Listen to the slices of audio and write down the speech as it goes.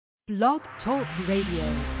Blog Talk Radio.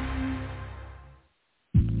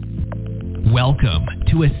 Welcome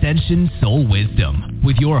to Ascension Soul Wisdom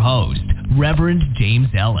with your host, Reverend James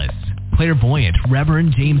Ellis. Clairvoyant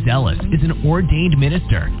Reverend James Ellis is an ordained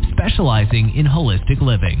minister specializing in holistic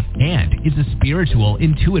living and is a spiritual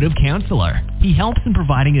intuitive counselor. He helps in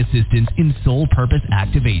providing assistance in soul purpose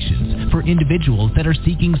activations for individuals that are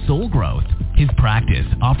seeking soul growth. His practice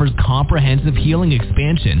offers comprehensive healing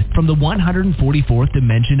expansion from the 144th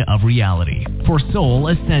dimension of reality for soul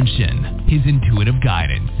ascension. His intuitive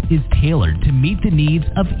guidance is tailored to meet the needs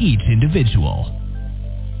of each individual.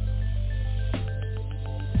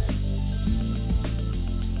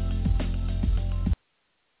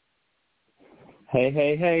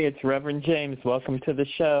 Hey, it's Reverend James. Welcome to the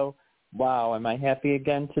show. Wow, am I happy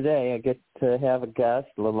again today. I get to have a guest,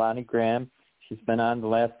 Leilani Graham. She's been on the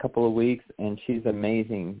last couple of weeks, and she's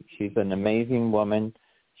amazing. She's an amazing woman.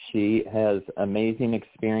 She has amazing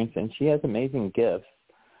experience, and she has amazing gifts.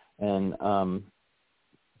 And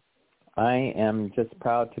I am just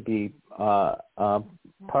proud to be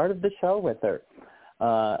part of the show with her.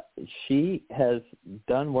 She has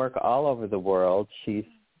done work all over the world. She's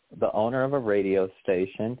the owner of a radio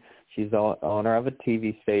station. She's the owner of a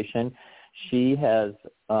TV station. She has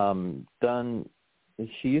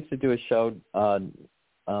she used to do a show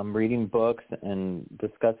reading books and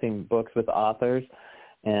discussing books with authors,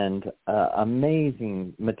 and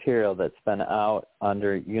amazing material that's been out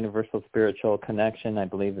under Universal Spiritual Connection, I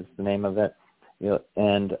believe is the name of it.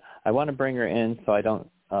 And I want to bring her in so I don't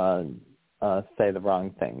say the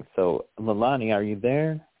wrong thing. So, Leilani, are you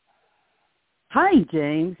there? Hi,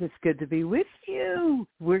 James. It's good to be with you.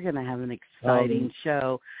 We're going to have an exciting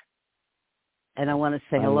show. And I want to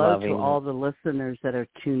say hello to all the listeners that are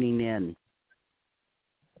tuning in.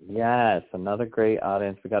 Yes, another great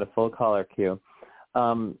audience. We got a full caller queue.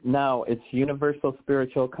 Now, it's Universal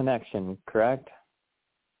Spiritual Connection, correct?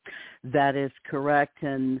 That is correct.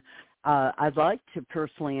 And I'd like to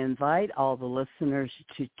personally invite all the listeners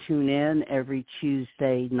to tune in every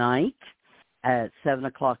Tuesday night at 7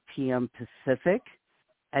 o'clock p.m. Pacific,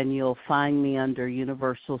 and you'll find me under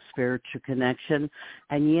Universal Spiritual Connection.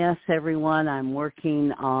 And yes, everyone, I'm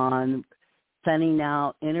working on sending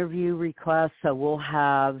out interview requests, so we'll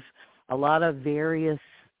have a lot of various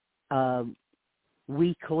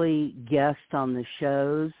weekly guests on the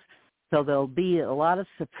shows. So there'll be a lot of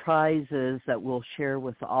surprises that we'll share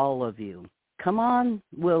with all of you. Come on,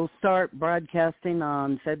 we'll start broadcasting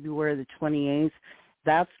on February the 28th.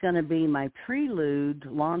 That's going to be my prelude.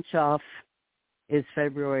 Launch off is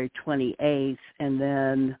February 28th, and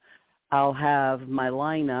then I'll have my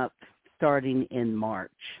lineup starting in March.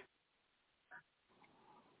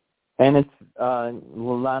 And it's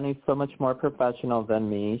Leilani's so much more professional than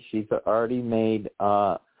me. She's already made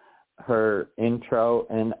her intro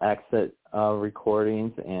and exit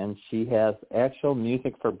recordings, and she has actual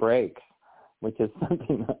music for breaks, which is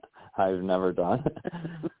something that I've never done.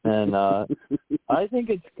 And I think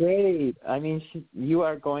it's great. I mean, you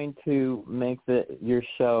are going to make your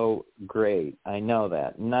show great. I know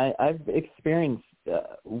that. And I've experienced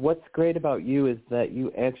what's great about you is that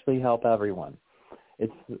you actually help everyone.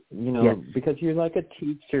 It's, yes, because you're like a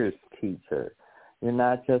teacher's teacher. You're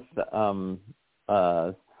not just an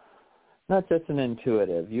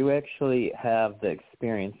intuitive. You actually have the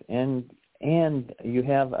experience, and you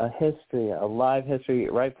have a history, a live history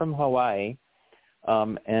right from Hawaii,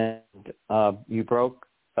 and you broke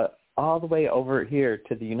all the way over here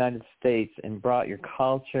to the United States and brought your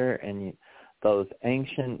culture and those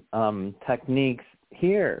ancient techniques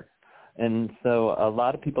here. And so a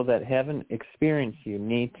lot of people that haven't experienced you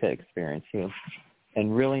need to experience you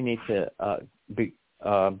and really need to,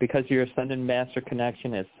 because your Ascended Master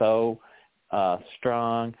connection is so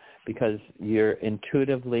strong, because you're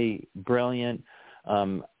intuitively brilliant.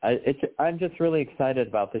 I'm just really excited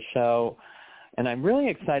about the show, and I'm really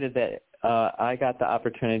excited that I got the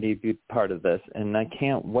opportunity to be part of this, and I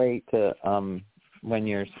can't wait to when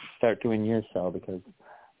you start doing your show, because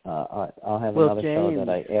I'll have another James, show that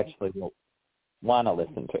I actually will want to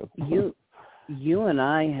listen to. You and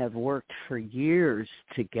I have worked for years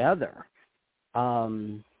together.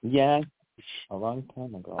 Yeah. A long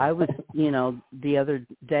time ago. I was, the other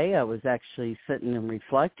day I was actually sitting and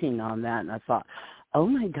reflecting on that, and I thought, oh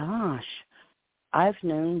my gosh, I've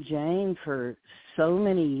known Jane for so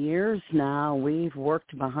many years now. We've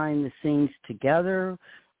worked behind the scenes together.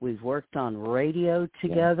 We've worked on radio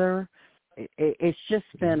together. Yeah. It's just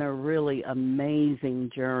been a really amazing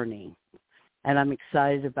journey. And I'm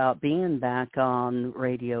excited about being back on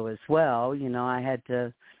radio as well. I had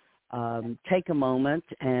to take a moment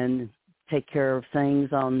and take care of things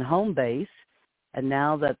on home base And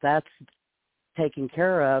now that that's taken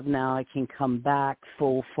care of, now I can come back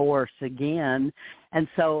full force again. And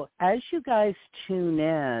so as you guys tune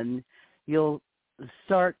in, you'll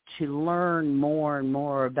start to learn more and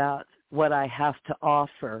more about what I have to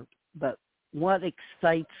offer. But what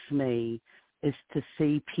excites me is to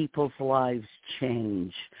see people's lives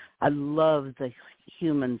change. I love the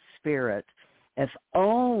human spirit. If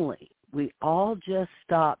only we all just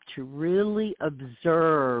stop to really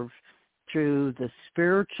observe through the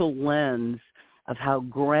spiritual lens of how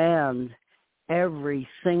grand every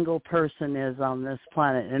single person is on this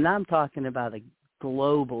planet. And I'm talking about a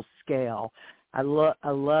global scale. I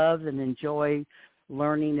love and enjoy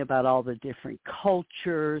learning about all the different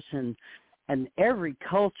cultures, and every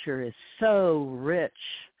culture is so rich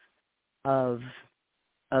of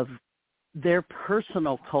their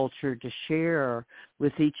personal culture to share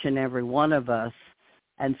with each and every one of us.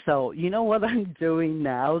 And so, you know what I'm doing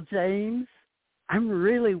now, James? I'm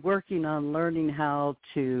really working on learning how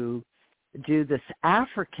to do this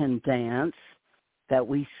African dance that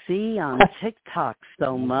we see on TikTok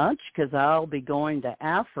so much, because I'll be going to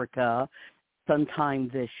Africa sometime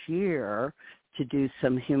this year to do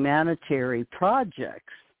some humanitarian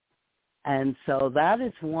projects. And so that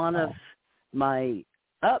is one of my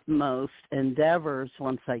utmost endeavors.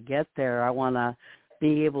 Once I get there, I want to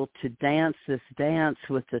be able to dance this dance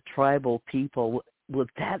with the tribal people. Would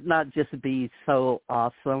that not just be so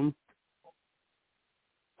awesome?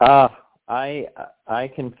 I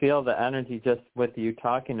can feel the energy just with you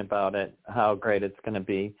talking about it, how great it's going to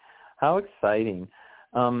be. How exciting.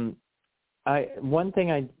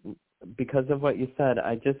 Because of what you said,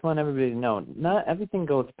 I just want everybody to know, not everything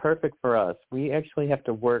goes perfect for us. We actually have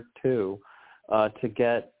to work, too, to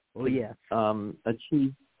get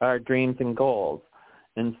achieve our dreams and goals.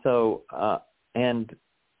 And so,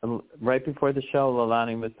 right before the show,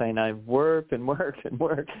 Leilani was saying, I've worked and worked and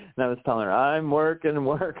worked. And I was telling her, I'm working and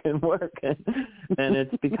working and working. And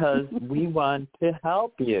it's because we want to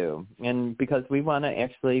help you. And because we want to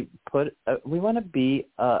actually we want to be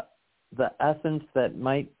the essence that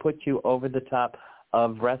might put you over the top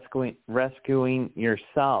of rescuing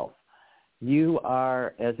yourself. You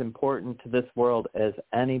are as important to this world as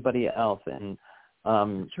anybody else. And,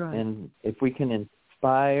 that's right. And if we can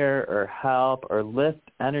inspire or help or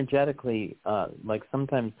lift energetically, like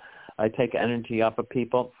sometimes I take energy off of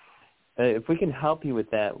people, if we can help you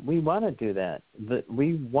with that, we want to do that.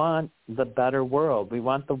 We want the better world. We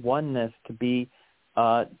want the oneness to be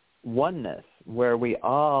oneness, where we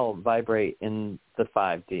all vibrate in the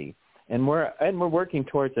 5D, and we're working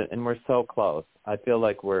towards it, and we're so close. I feel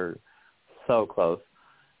like we're so close.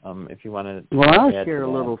 If you want to, well, I'll share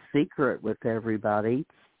a little secret with everybody.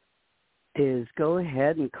 Is go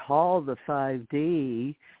ahead and call the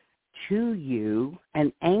 5D to you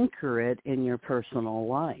and anchor it in your personal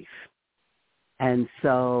life. And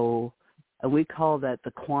so we call that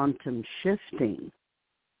the quantum shifting.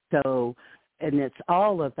 So, and it's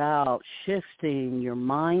all about shifting your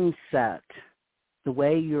mindset, the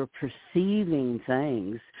way you're perceiving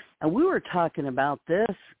things. And we were talking about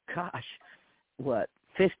this,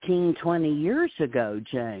 15, 20 years ago,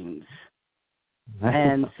 James.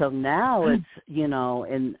 And so now it's,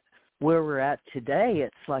 and where we're at today,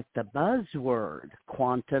 it's like the buzzword,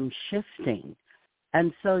 quantum shifting.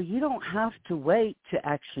 And so you don't have to wait to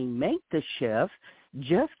actually make the shift.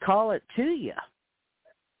 Just call it to you.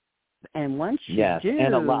 And once you do,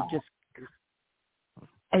 and allow.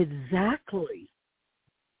 Exactly.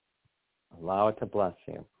 Allow it to bless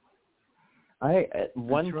you.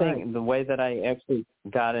 One thing, the way that I actually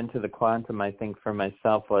got into the quantum, I think, for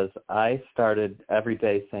myself was I started every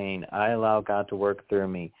day saying, I allow God to work through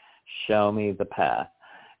me. Show me the path.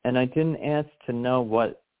 And I didn't ask to know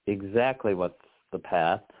what's the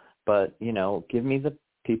path, but, give me the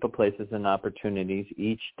people, places, and opportunities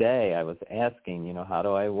each day. I was asking, how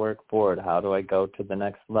do I work forward? How do I go to the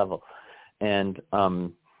next level? And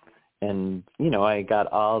I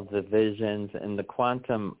got all the visions and the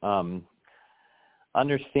quantum,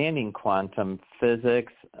 understanding quantum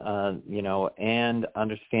physics, and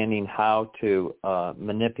understanding how to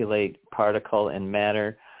manipulate particle and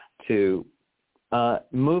matter to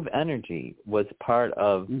move energy was part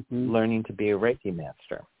of learning to be a Reiki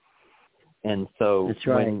master. And so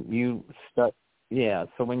when you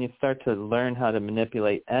start to learn how to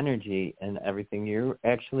manipulate energy and everything, you're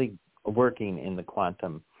actually working in the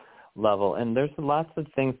quantum level. And there's lots of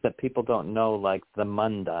things that people don't know, like the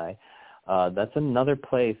Mundai. That's another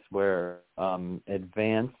place where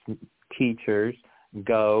advanced teachers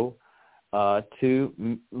go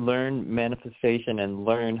to learn manifestation and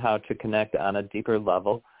learn how to connect on a deeper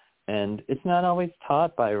level and it's not always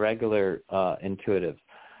taught by regular intuitives.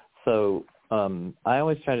 So I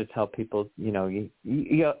always try to tell people,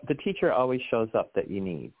 the teacher always shows up that you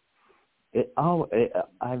need. It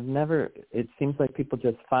seems like people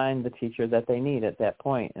just find the teacher that they need at that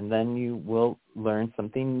point, and then you will learn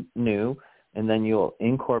something new, and then you'll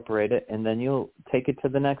incorporate it, and then you'll take it to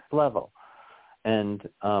the next level. And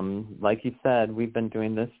like you said, we've been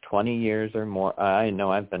doing this 20 years or more. I know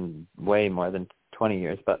I've been way more than 20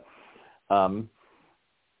 years, but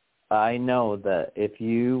I know that if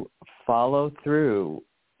you follow through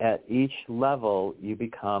at each level, you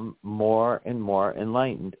become more and more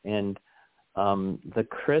enlightened. And the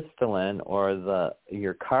crystalline or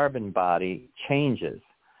your carbon body changes.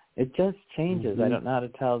 It just changes. I don't know how to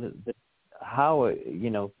tell how,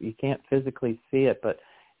 you can't physically see it, but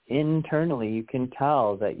internally you can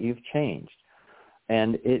tell that you've changed.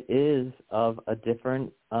 And it is of a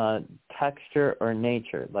different texture or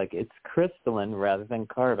nature. Like it's crystalline rather than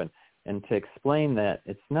carbon. And to explain that,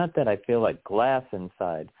 it's not that I feel like glass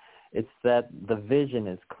inside. It's that the vision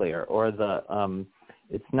is clear, or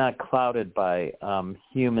it's not clouded by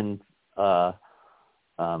human, I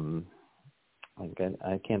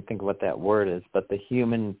can't think of what that word is, but the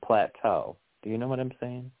human plateau. Do you know what I'm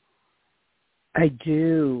saying? I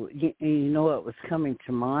do. You know what was coming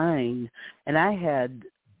to mind, and I had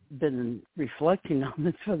been reflecting on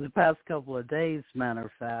this for the past couple of days, matter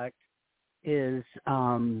of fact, is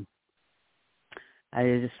I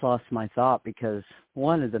just lost my thought because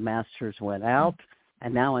one of the masters went out,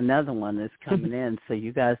 and now another one is coming in, so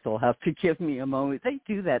you guys will have to give me a moment. They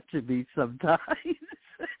do that to me sometimes.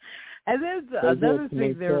 And then another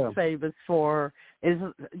thing they're famous for is,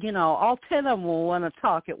 all 10 of them will want to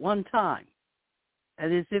talk at one time.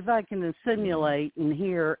 And as if I can assimilate and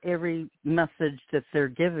hear every message that they're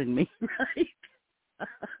giving me, right?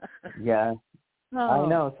 Yeah. I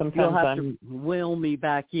know. Sometimes you'll have to will me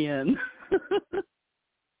back in.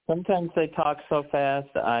 Sometimes they talk so fast,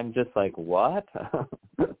 I'm just like, what?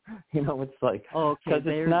 It's like, okay,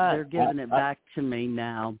 they're giving it back to me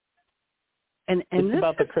now. And it's this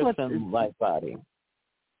about the is crystalline light body,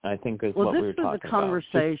 I think is what we were talking about. This was a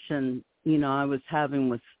conversation, I was having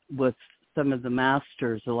with some of the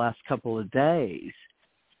masters the last couple of days,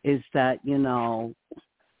 is that,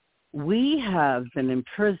 we have been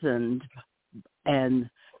imprisoned, and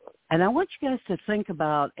I want you guys to think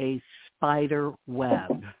about a spider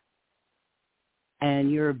web.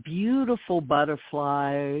 And you're a beautiful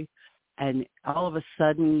butterfly, and all of a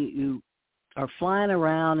sudden you are flying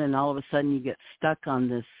around, and all of a sudden you get stuck on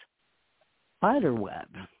this spider web.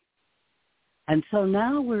 And so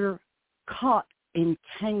now we're caught in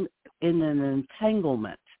an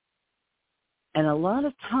entanglement. And a lot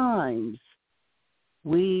of times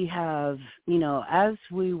we have, as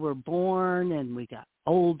we were born and we got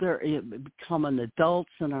older, becoming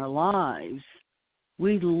adults in our lives,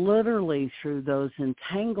 we literally, through those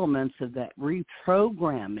entanglements of that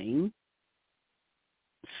reprogramming,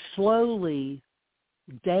 slowly,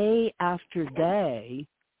 day after day,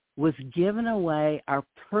 was giving away our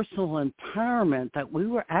personal empowerment that we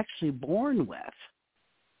were actually born with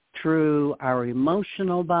through our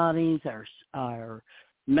emotional bodies, our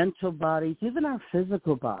mental bodies, even our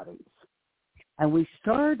physical bodies. And we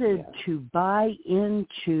started to buy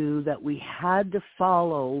into that we had to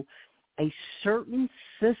follow a certain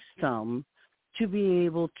system to be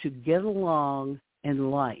able to get along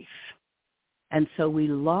in life. And so we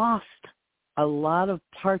lost a lot of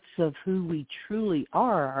parts of who we truly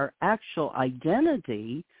are, our actual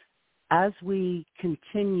identity, as we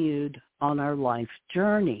continued on our life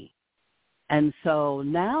journey. And so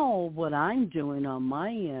now what I'm doing on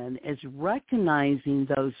my end is recognizing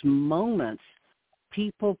those moments,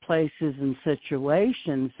 people, places, and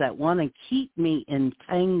situations that want to keep me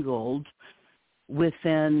entangled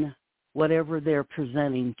within whatever they're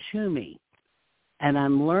presenting to me. And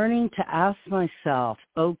I'm learning to ask myself,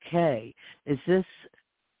 okay, is this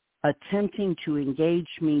attempting to engage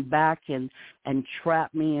me back and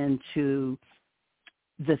trap me into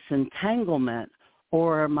this entanglement,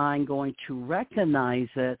 or am I going to recognize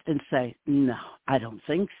it and say, no, I don't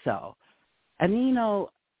think so? And,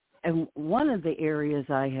 and one of the areas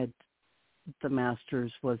I had the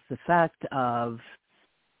masters was the fact of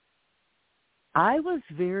I was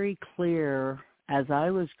very clear as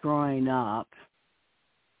I was growing up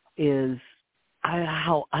is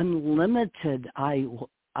how unlimited I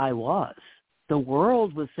was. The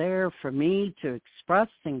world was there for me to express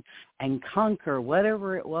and conquer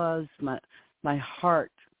whatever it was my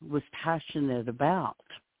heart was passionate about.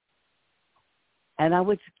 And I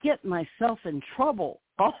would get myself in trouble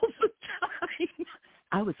all the time.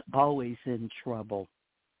 I was always in trouble.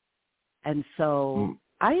 And so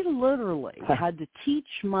I literally had to teach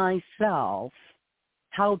myself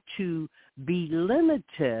how to be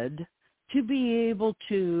limited to be able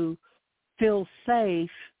to feel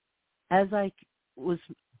safe as I was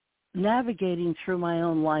navigating through my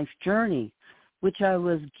own life journey, what I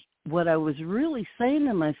was really saying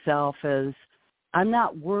to myself is, I'm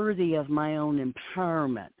not worthy of my own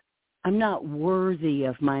empowerment. I'm not worthy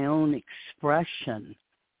of my own expression.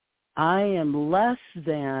 I am less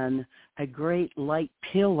than a great light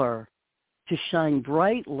pillar to shine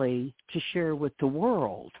brightly to share with the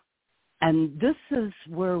world. And this is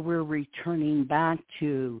where we're returning back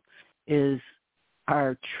to, is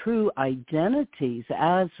our true identities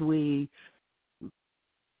as we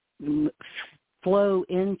flow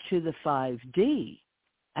into the 5D.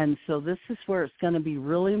 And so this is where it's going to be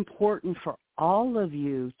really important for all of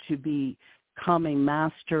you to become a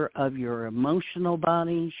master of your emotional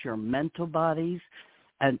bodies, your mental bodies.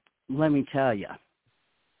 And let me tell you,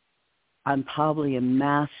 I'm probably a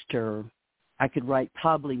master. I could write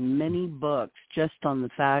probably many books just on the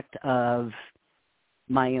fact of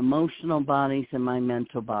my emotional bodies and my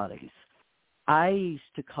mental bodies. I used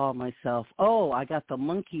to call myself, I got the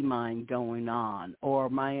monkey mind going on, or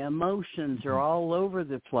my emotions are all over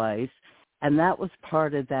the place. And that was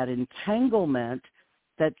part of that entanglement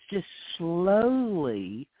that just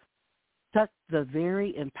slowly sucked the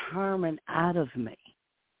very empowerment out of me,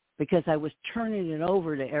 because I was turning it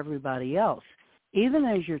over to everybody else. Even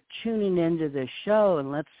as you're tuning into this show,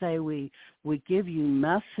 and let's say we give you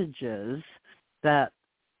messages that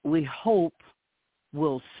we hope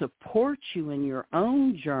will support you in your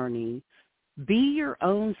own journey, be your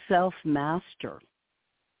own self-master.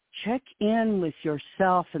 Check in with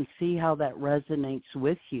yourself and see how that resonates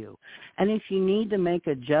with you. And if you need to make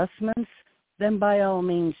adjustments, then by all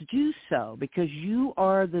means do so, because you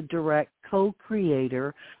are the direct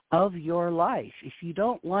co-creator of your life. If you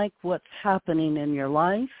don't like what's happening in your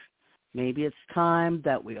life, maybe it's time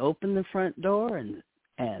that we open the front door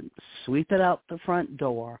and sweep it out the front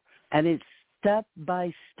door. And it's step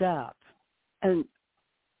by step. And,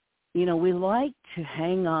 we like to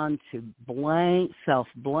hang on to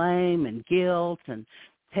self-blame and guilt and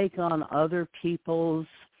take on other people's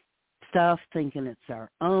stuff thinking it's our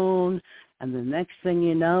own. And the next thing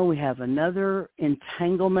you know, we have another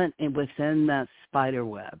entanglement within that spider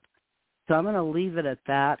web. So I'm going to leave it at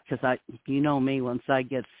that, because you know me, once I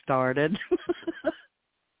get started.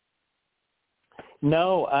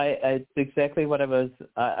 No, it's exactly what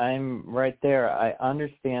I'm right there. I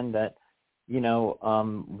understand that,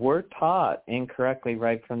 we're taught incorrectly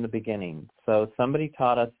right from the beginning. So somebody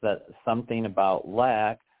taught us that something about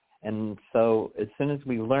lack, and so as soon as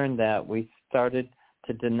we learned that, we started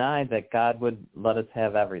to deny that God would let us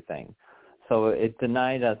have everything. So it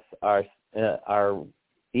denied us our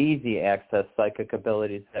easy access psychic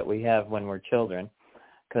abilities that we have when we're children,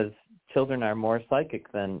 because children are more psychic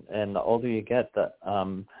and the older you get,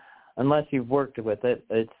 unless you've worked with it,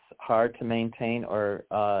 it's hard to maintain or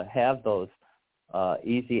have those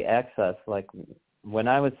easy access. Like when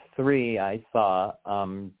I was 3, I saw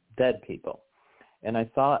dead people, and I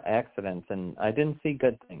saw accidents, and I didn't see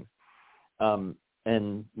good things.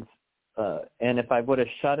 And if I would have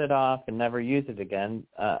shut it off and never used it again,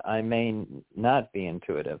 I may not be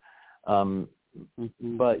intuitive.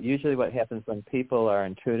 But usually what happens when people are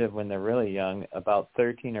intuitive when they're really young, about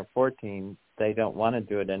 13 or 14, they don't want to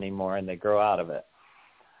do it anymore and they grow out of it.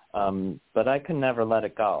 But I could never let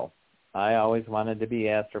it go. I always wanted to be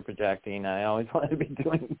astral projecting. I always wanted to be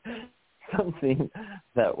doing something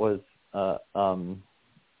that was, I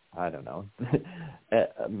don't know.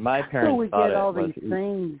 My parents we thought get all it was these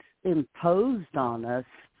things imposed on us.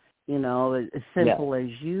 As simple as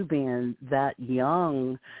you being that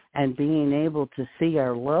young and being able to see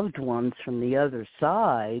our loved ones from the other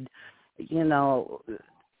side.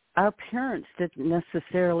 Our parents didn't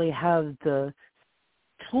necessarily have the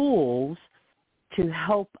tools to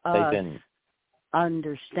help us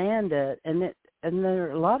understand it. And there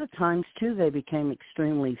are a lot of times, too, they became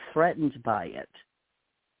extremely threatened by it.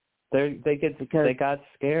 They got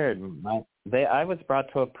scared. I was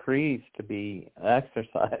brought to a priest to be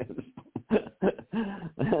exorcised.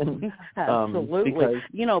 Absolutely.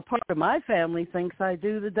 Part of my family thinks I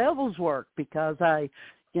do the devil's work because I'm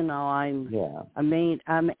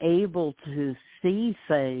able to see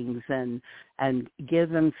things and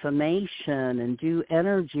give information and do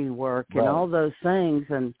energy work and all those things.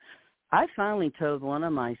 And I finally told one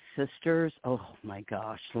of my sisters, oh my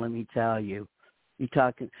gosh, let me tell you,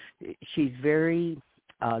 she's very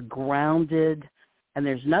grounded, and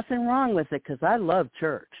there's nothing wrong with it because I love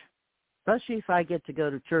church. especially if I get to go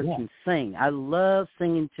to church and sing. I love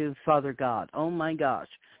singing to Father God. Oh, my gosh.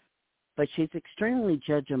 But she's extremely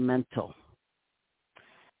judgmental.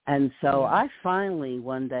 And so I finally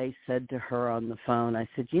one day said to her on the phone, I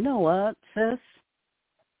said, you know what, sis?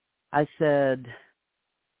 I said,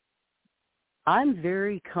 I'm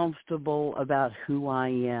very comfortable about who I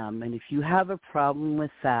am, and if you have a problem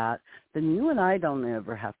with that, then you and I don't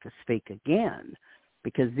ever have to speak again,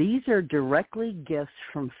 because these are directly gifts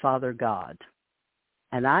from Father God.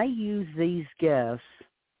 And I use these gifts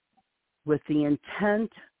with the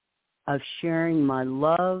intent of sharing my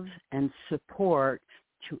love and support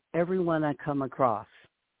to everyone I come across.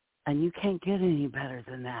 And you can't get any better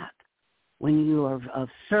than that when you are of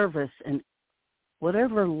service in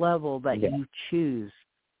whatever level that you choose.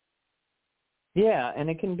 Yeah, and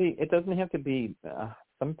it doesn't have to be,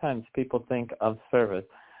 sometimes people think of service.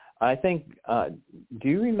 I think, do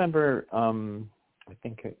you remember, I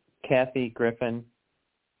think Kathy Griffin?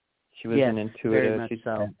 She was an intuitive. Very much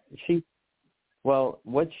so. Well,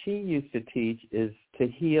 what she used to teach is to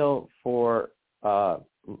heal for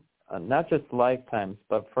not just lifetimes,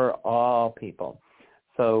 but for all people.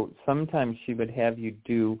 So sometimes she would have you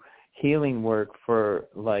do healing work for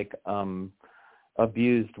like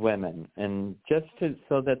abused women, and just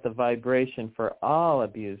so that the vibration for all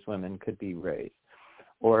abused women could be raised.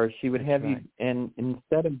 Or she would have you, and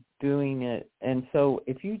instead of doing it, and so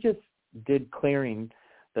if you just did clearing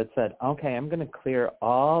that said, okay, I'm going to clear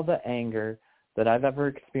all the anger that I've ever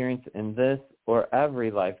experienced in this or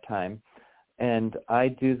every lifetime, and I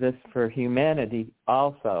do this for humanity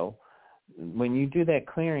also. When you do that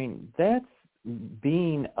clearing, that's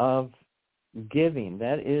being of giving.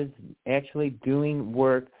 That is actually doing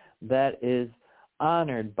work that is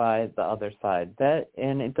honored by the other side.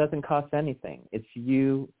 And it doesn't cost anything. It's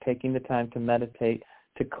you taking the time to meditate,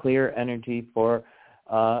 to clear energy for,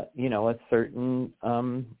 a certain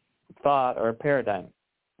thought or paradigm.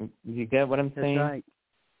 You get what I'm saying? That's right.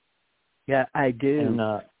 Yeah, I do.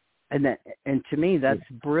 And to me, that's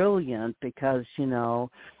brilliant because,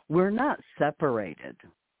 we're not separated.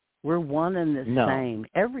 We're one and the same,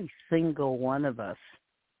 every single one of us,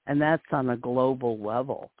 and that's on a global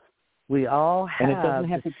level. We all have and it doesn't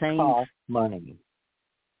have the to same cost money.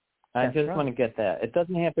 I just want to get that. It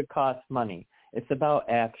doesn't have to cost money. It's about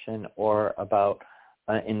action or about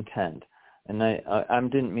intent. And I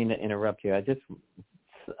didn't mean to interrupt you.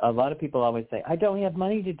 A lot of people always say, I don't have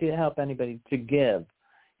money to help anybody, to give.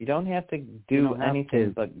 You don't have to do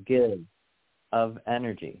anything but give of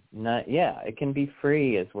energy. It can be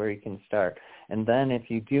free is where you can start. And then if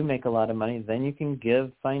you do make a lot of money, then you can give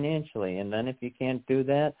financially. And then if you can't do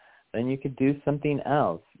that, then you could do something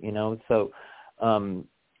else, So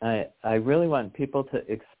I really want people to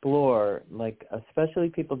explore, like especially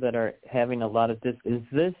people that are having a lot of this. Is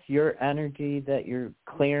this your energy that you're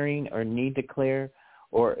clearing or need to clear?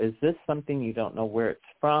 Or is this something you don't know where it's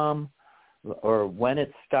from or when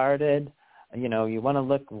it started? You want to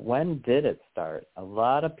look, when did it start? A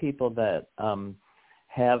lot of people that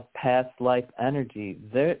have past life energy,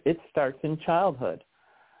 it starts in childhood.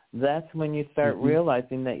 That's when you start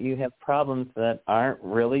realizing that you have problems that aren't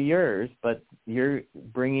really yours, but you're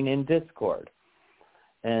bringing in discord.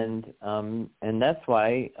 And that's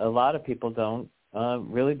why a lot of people don't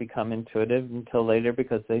really become intuitive until later,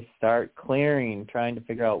 because they start clearing, trying to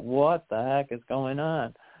figure out what the heck is going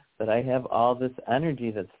on, that I have all this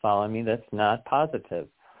energy that's following me that's not positive.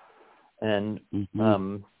 And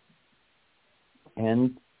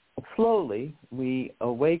and slowly we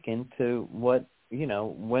awaken to what,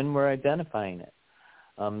 when we're identifying it.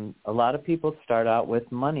 A lot of people start out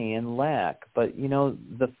with money and lack, but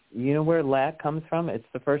where lack comes from? It's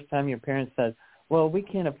the first time your parents said, well, we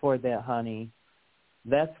can't afford that, honey.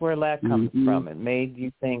 That's where lack comes from. It made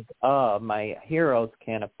you think, oh, my heroes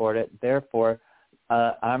can't afford it, therefore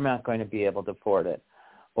I'm not going to be able to afford it.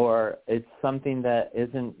 Or it's something that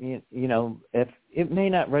isn't, if it may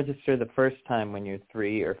not register the first time when you're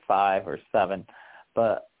 3 or 5 or 7,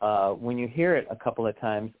 but when you hear it a couple of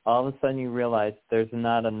times, all of a sudden you realize there's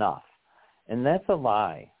not enough. And that's a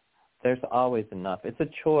lie. There's always enough. It's a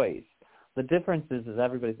choice. The difference is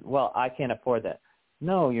everybody's, well, I can't afford that.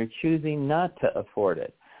 No, you're choosing not to afford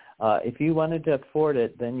it. If you wanted to afford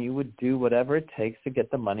it, then you would do whatever it takes to get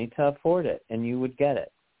the money to afford it, and you would get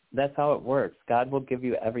it. That's how it works. God will give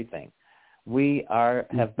you everything. We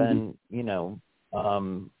have been,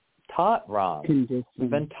 taught wrong. We've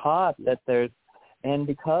been taught that and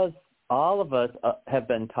because all of us have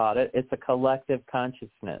been taught it, it's a collective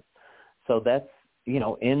consciousness. So that's,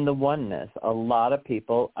 in the oneness. A lot of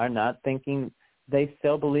people are not thinking, they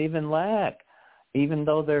still believe in lack. even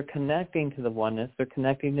though they're connecting to the oneness, they're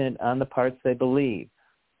connecting it on the parts they believe.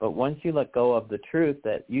 But once you let go of the truth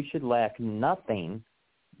that you should lack nothing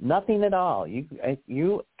at all, you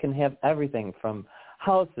can have everything from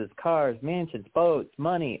houses, cars, mansions, boats,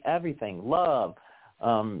 money, everything, love,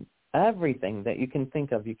 everything that you can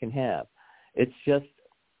think of you can have. It's just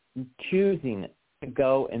choosing to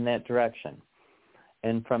go in that direction.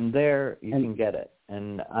 And from there, you can get it.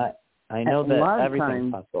 And I know that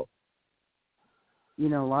everything's possible. A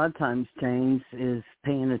lot of times, James, is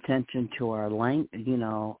paying attention to our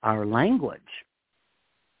language.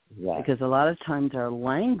 Yeah. Because a lot of times our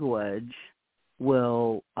language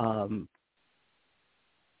will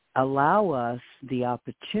allow us the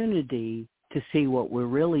opportunity to see what we're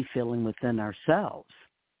really feeling within ourselves.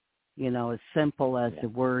 As simple as the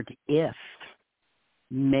word if,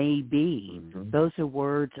 maybe. Mm-hmm. Those are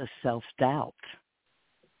words of self-doubt.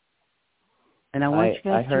 And I want you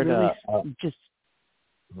guys to really just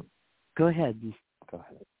go ahead. Go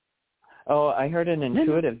ahead. Oh, I heard an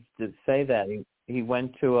intuitive say that. He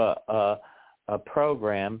went to a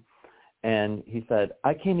program, and he said,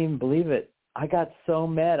 I can't even believe it. I got so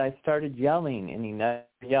mad. I started yelling, and he never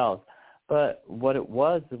yells. But what it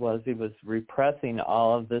was he was repressing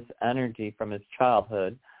all of this energy from his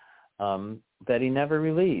childhood that he never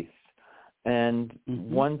released. And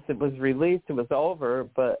once it was released, it was over.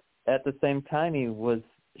 But at the same time, he was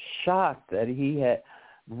shocked that he had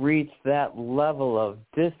reached that level of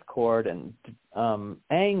discord and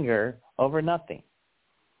anger over nothing.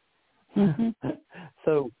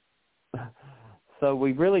 So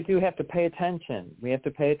we really do have to pay attention. We have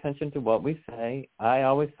to pay attention to what we say. I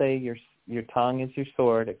always say your tongue is your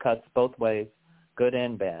sword. It cuts both ways, good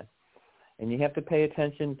and bad. And you have to pay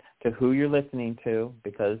attention to who you're listening to,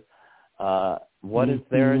 because what is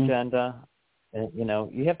their agenda? And,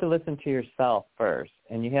 you have to listen to yourself first,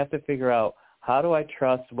 and you have to figure out, how do I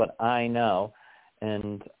trust what I know?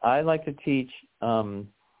 And I like to teach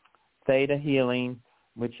Theta Healing,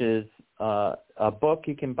 which is a book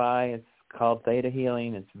you can buy. It's called Theta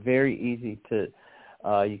Healing. It's very easy to,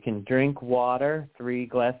 you can drink water, 3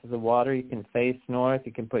 glasses of water. You can face north.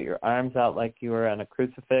 You can put your arms out like you were on a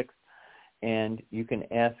crucifix, and you can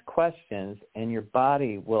ask questions, and your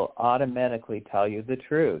body will automatically tell you the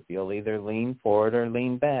truth. You'll either lean forward or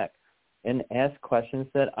lean back and ask questions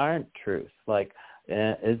that aren't truths, like,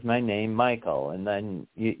 is my name Michael? And then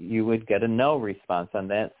you would get a no response on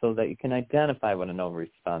that, so that you can identify what a no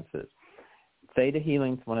response is. Theta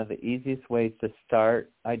Healing is one of the easiest ways to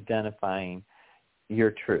start identifying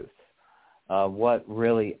your truth. What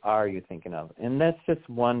really are you thinking of? And that's just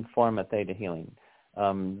one form of Theta Healing.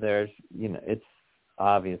 There's, it's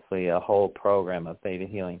obviously a whole program of Theta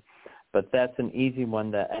Healing, but that's an easy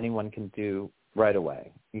one that anyone can do right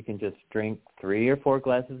away. You can just drink 3 or 4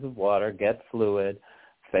 glasses of water, get fluid,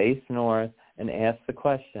 face north, and ask the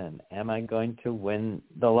question, am I going to win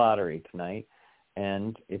the lottery tonight?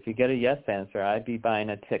 And if you get a yes answer, I'd be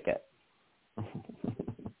buying a ticket.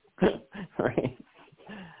 Right?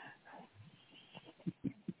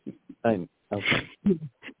 Okay.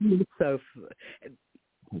 So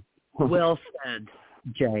well said,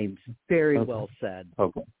 James. Very well said.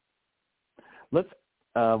 Okay. Let's.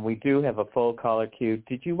 We do have a full caller queue.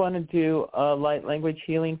 Did you want to do light language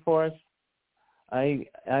healing for us? I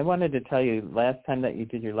wanted to tell you, last time that you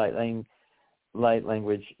did your light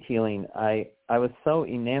language healing, I was so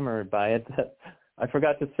enamored by it that I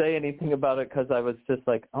forgot to say anything about it, because I was just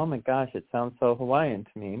like, oh my gosh, it sounds so Hawaiian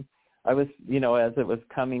to me. I was, as it was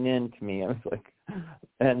coming in to me, I was like,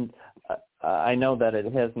 and I know that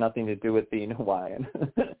it has nothing to do with being Hawaiian.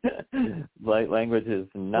 Light language is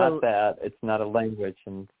not that. It's not a language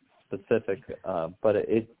in specific, but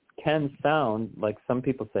it can sound like, some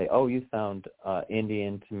people say, oh, you sound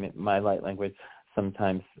Indian to my light language.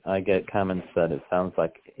 Sometimes I get comments that it sounds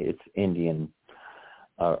like it's Indian.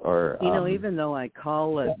 Even though I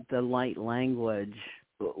call it the light language,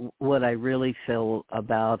 what I really feel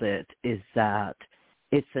about it is that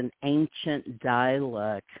it's an ancient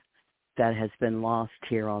dialect that has been lost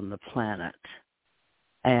here on the planet.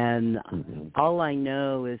 And all I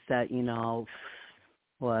know is that,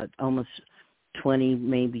 almost 20,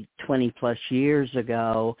 maybe 20 plus years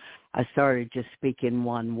ago, I started just speaking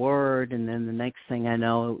one word, and then the next thing I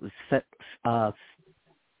know, it was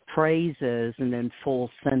phrases and then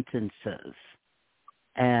full sentences.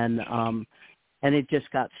 And it just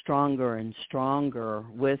got stronger and stronger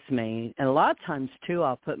with me. And a lot of times, too,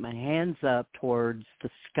 I'll put my hands up towards the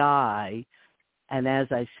sky, and as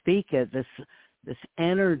I speak it, this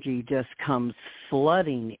energy just comes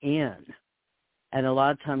flooding in. And a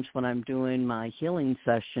lot of times when I'm doing my healing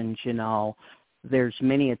sessions, there's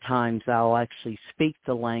many a times I'll actually speak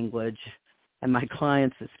the language, and my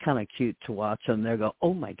clients, it's kind of cute to watch them. They go,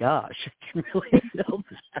 oh, my gosh, I can really feel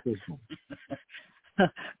that.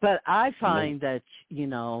 But I find that,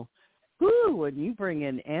 when you bring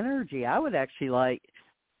in energy, I would actually like,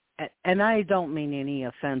 and I don't mean any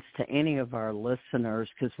offense to any of our listeners,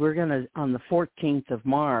 because we're going to, on the 14th of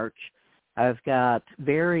March, I've got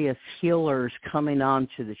various healers coming on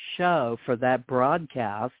to the show for that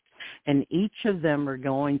broadcast, and each of them are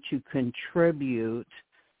going to contribute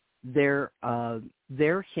their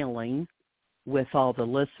healing with all the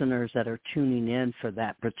listeners that are tuning in for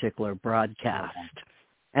that particular broadcast.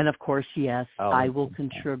 And, of course, yes, I will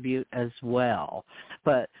contribute as well.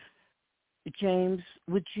 But, James,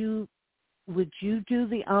 would you do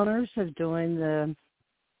the honors of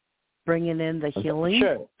bringing in the healing?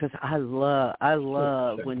 Sure. Because I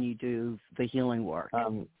love when you do the healing work.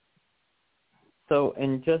 So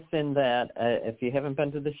in that, if you haven't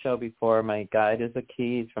been to the show before, my guide is a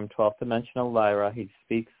key. He's from 12th Dimensional Lyra. He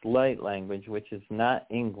speaks light language, which is not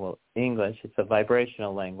English. It's a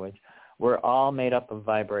vibrational language. We're all made up of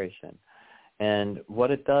vibration. And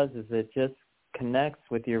what it does is it just connects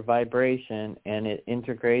with your vibration, and it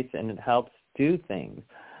integrates and it helps do things.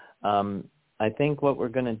 I think what we're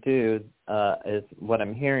going to do is, what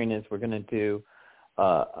I'm hearing is we're going to do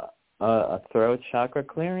a throat chakra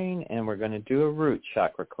clearing, and we're going to do a root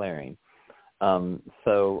chakra clearing.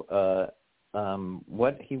 What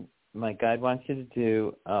my guide wants you to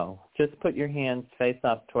do, just put your hands face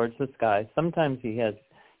up towards the sky. Sometimes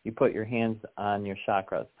you put your hands on your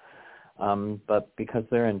chakras, but because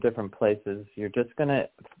they're in different places, you're just going to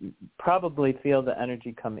probably feel the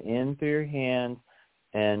energy come in through your hands,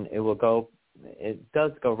 and it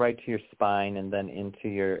does go right to your spine and then into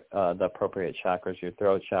your the appropriate chakras, your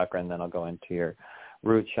throat chakra, and then it'll go into your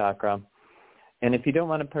root chakra. And if you don't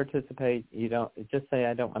want to participate, just say,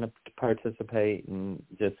 I don't want to participate, and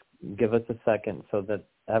just give us a second so that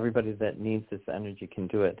everybody that needs this energy can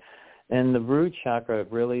do it. And the root chakra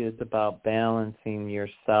really is about balancing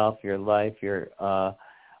yourself, your life,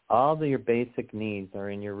 all of your basic needs are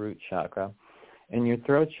in your root chakra. And your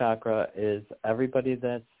throat chakra is everybody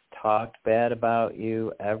that's talked bad about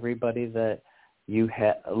you, everybody that you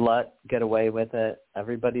let get away with it,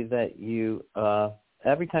 everybody that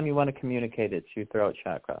every time you want to communicate, it's your throat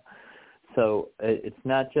chakra. So it's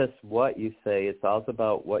not just what you say, it's also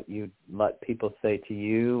about what you let people say to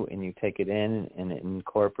you, and you take it in and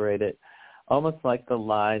incorporate it, almost like the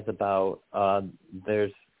lies about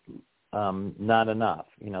there's not enough,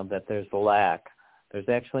 that there's lack. There's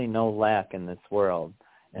actually no lack in this world,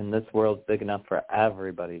 and this world's big enough for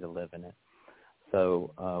everybody to live in it.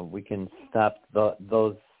 So we can stop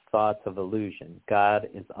those thoughts of illusion. God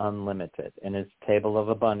is unlimited, and his table of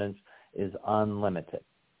abundance is unlimited.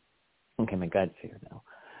 Okay, my guide's here now.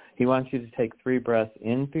 He wants you to take 3 breaths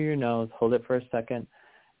in through your nose, hold it for a second,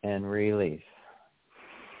 and release.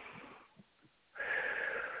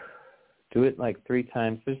 Do it like 3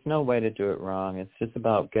 times. There's no way to do it wrong. It's just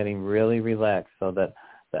about getting really relaxed so that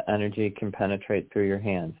the energy can penetrate through your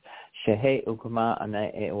hands. Shehe ukuma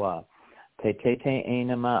ana ewa. Te te te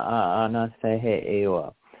enama ana sehe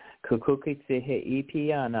ewa. Kukuki sehe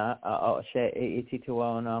ipiana a she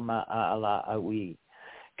etituana ma ala awi.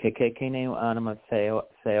 Kekekene anama seo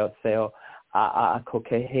a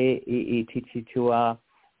kokehe etititua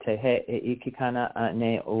tehe ikikana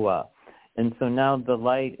ane ua. And so now the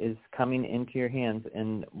light is coming into your hands,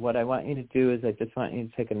 and what I want you to do is I just want you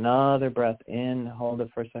to take another breath in, hold it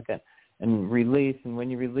for a second, and release. And when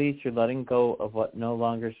you release, you're letting go of what no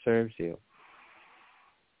longer serves you,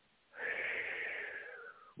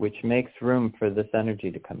 which makes room for this energy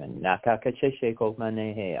to come in.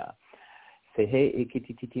 Nakakacheshekogmanehea. Sehe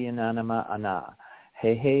ikititi ananama ana.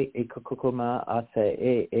 Hehe ikokokoma ase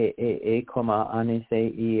e koma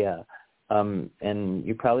anise ia. And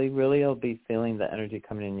you probably really will be feeling the energy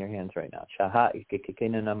coming in your hands right now. Shaha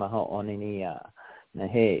ikikikena namaho oniniya.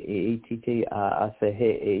 Nahe ititi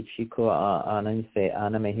asehe ichiko ananse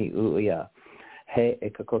anamehi uya. He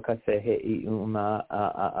ikokokase he iuma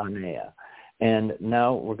anea. And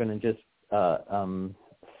now we're going to just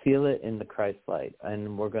seal it in the Christ light,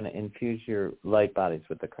 and we're going to infuse your light bodies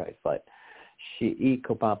with the Christ light. Shi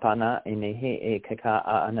ikopapana inehe ekaka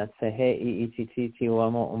anasehe ititi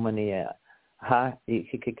wamo umania. Ha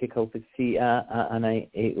ikikikopisia anai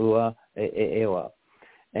eua ewa.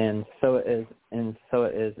 And so it is, and so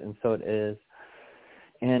it is, and so it is.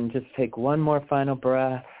 And just take one more final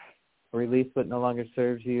breath, release what no longer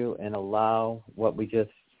serves you, and allow what we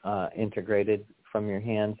just integrated from your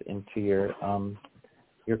hands into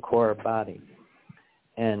your core body.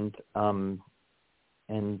 And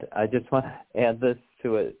and I just want to add this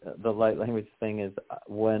to it. The light language thing is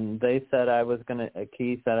when they said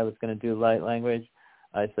Key said I was going to do light language,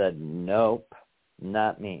 I said, nope,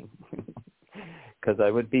 not me. Because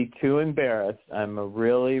I would be too embarrassed. I'm a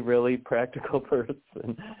really, really practical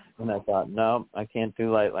person. And I thought, no, I can't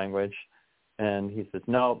do light language. And he says,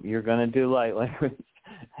 no, you're going to do light language.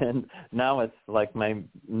 And now it's like my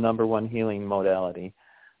number one healing modality.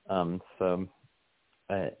 James,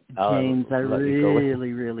 I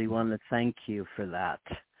really want to thank you for that.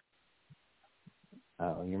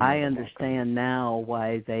 Oh, I understand now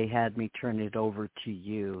why they had me turn it over to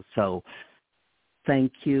you. So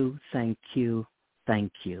thank you, thank you,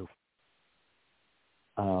 thank you.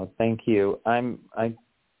 Oh, thank you. I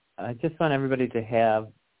just want everybody to have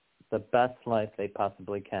the best life they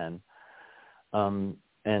possibly can.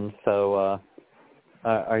 And so,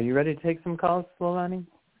 are you ready to take some calls, Leilani?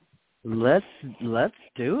 Let's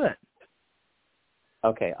do it.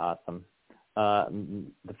 Okay, awesome.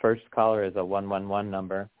 The first caller is a 111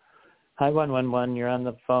 number. Hi, 111. You're on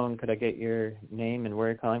the phone. Could I get your name and where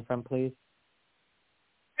you're calling from, please?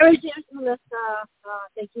 Hi, Melissa.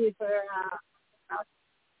 Thank you for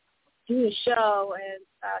doing the show, and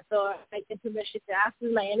so I get permission to ask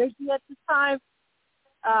my energy at this time.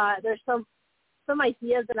 There's some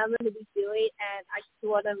ideas that I'm going to be doing, and I just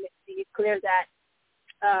want to make it clear that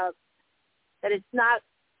it's not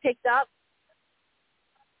picked up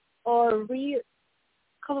or redo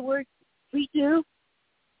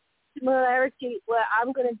similarity what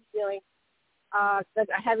I'm going to be doing. Because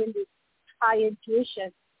I have this high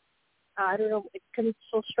intuition. I don't know, it's coming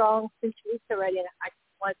so strong since weeks already, and I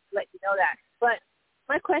just want to let you know that. But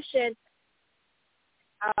my question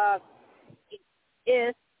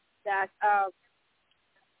is that I'm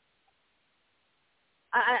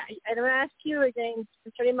going to ask you again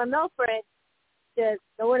concerning my male friend, because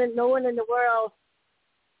no one in the world,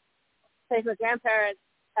 besides my grandparents,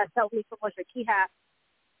 has helped me so much like he has,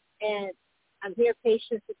 and I'm here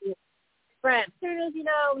patient with you. Friend, I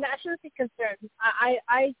shouldn't be concerned.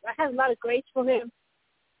 I have a lot of grace for him.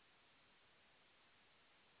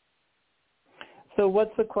 So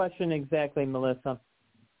what's the question exactly, Melissa?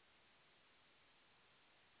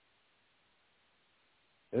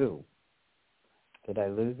 Ooh. Did I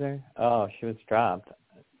lose her? Oh, she was dropped.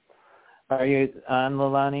 Are you on,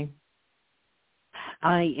 Leilani?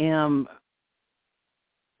 I am.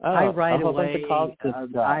 Oh, I right a whole bunch away. of calls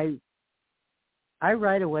just dropped. I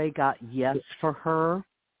right away got yes for her,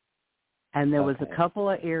 and there was a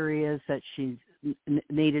couple of areas that she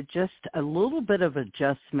needed just a little bit of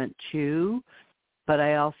adjustment to, but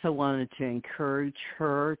I also wanted to encourage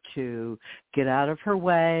her to get out of her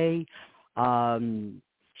way.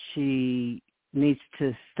 She needs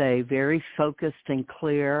to stay very focused and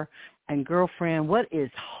clear. And girlfriend, what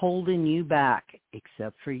is holding you back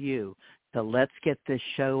except for you? So let's get this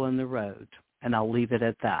show on the road, and I'll leave it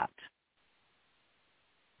at that.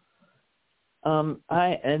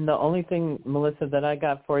 And the only thing, Melissa, that I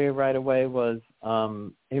got for you right away was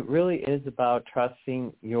it really is about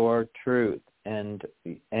trusting your truth and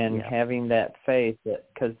having that faith,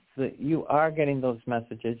 because you are getting those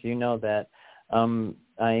messages. You know that.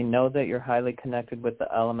 I know that you're highly connected with the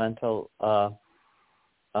elemental. What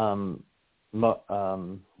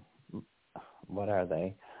are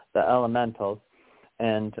they? The elementals,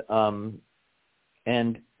 and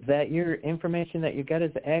that your information that you get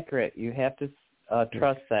is accurate. You have to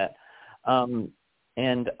trust that.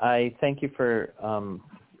 And I thank you for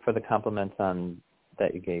the compliments on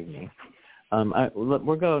that you gave me.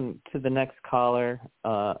 We're going to the next caller.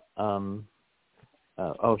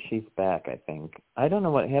 She's back, I think. I don't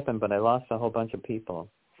know what happened, but I lost a whole bunch of people.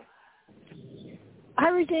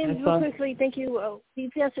 Hi, James. Real quickly, thank you.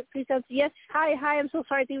 Please answer. Yes. Hi. I'm so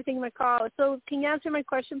sorry. Thank you for taking my call. So, can you answer my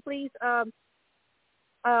question, please? For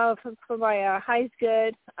my high is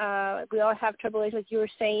good. We all have tribulations, like you were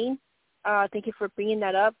saying. Thank you for bringing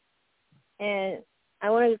that up. And I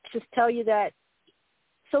want to just tell you that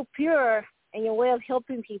so pure in your way of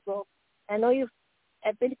helping people. I know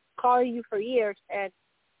I've been calling you for years, and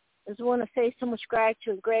I just want to say so much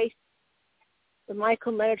gratitude and grace to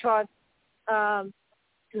Michael Metatron.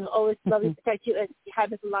 To always love and protect you, as you have,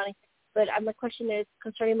 Ms. Leilani. But my question is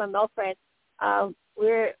concerning my male friend.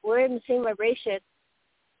 We're in the same vibration,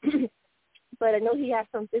 but I know he has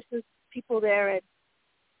some business people there, and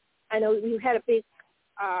I know we had a big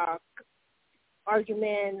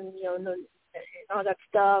argument, and and all that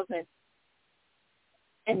stuff,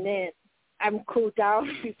 and then I'm cooled down,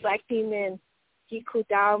 reflecting, and he cooled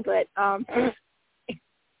down, but oh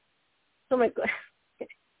my God.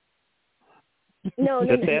 No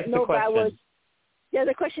bad words. the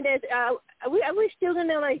other question is, are we still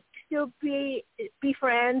gonna like still be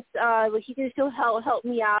friends? Was he gonna still help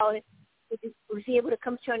me out? Was he able to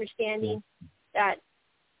come to understanding that,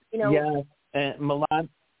 you know? Yes, and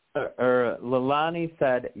Leilani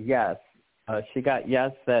said yes. She got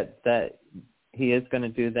yes that he is going to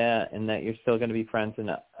do that, and that you're still going to be friends and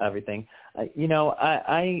everything.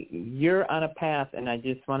 You're on a path, and I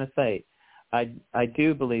just want to say, I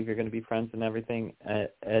do believe you're going to be friends and everything.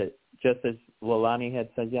 Just as Leilani had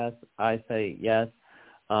said yes, I say yes.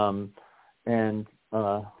 And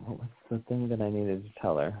what was the thing that I needed to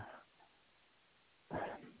tell her?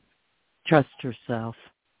 Trust herself.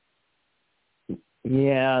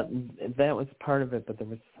 Yeah, that was part of it, but there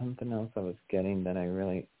was something else I was getting that I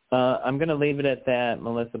really. I'm going to leave it at that,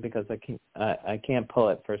 Melissa, because I can't pull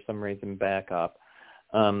it for some reason back up.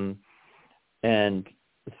 And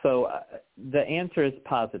so the answer is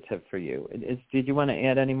positive for you. Did you want to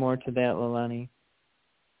add any more to that, Leilani?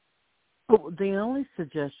 Well, the only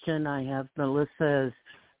suggestion I have, Melissa, is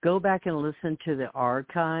go back and listen to the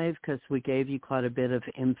archive, because we gave you quite a bit of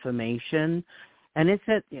information. And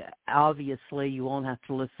obviously you won't have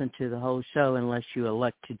to listen to the whole show unless you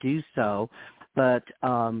elect to do so. But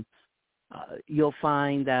you'll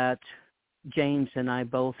find that James and I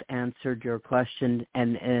both answered your question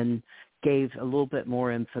and gave a little bit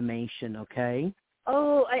more information, okay?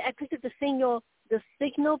 Oh, I picked up the signal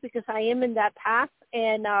because I am in that path.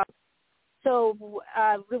 And so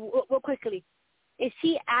real quickly, is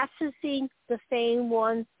he accessing the same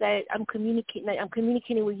ones that I'm communicating? Like I'm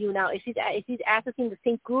communicating with you now. Is he accessing the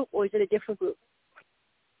same group, or is it a different group?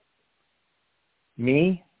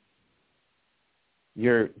 Me?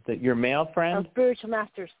 Your male friend? Spiritual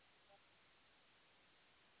masters.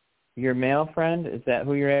 Your male friend? Is that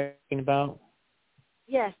who you're asking about?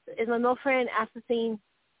 Yes. Is my male friend accessing?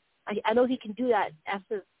 I know he can do that. Is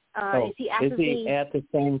he accessing? Is he at the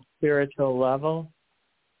same spiritual level?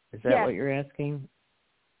 Is that what you're asking?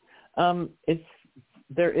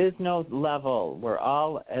 There is no level. We're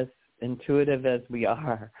all as intuitive as we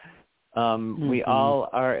are. We all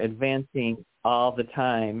are advancing all the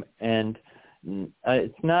time, and you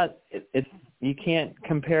can't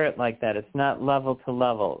compare it like that. It's not level to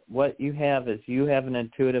level. What you have is you have an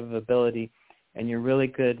intuitive ability, and you're really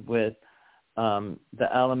good with the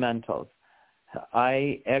elementals.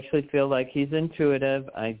 I actually feel like he's intuitive.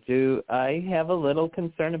 I have a little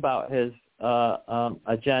concern about his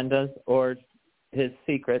agendas or his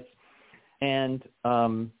secrets, and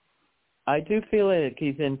I do feel like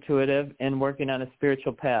he's intuitive and working on a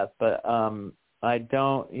spiritual path, but I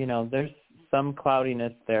don't, there's some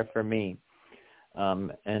cloudiness there for me,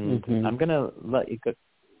 and I'm going to let you go.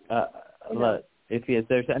 If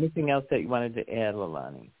there's anything else that you wanted to add,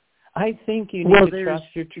 Leilani. I think you need to trust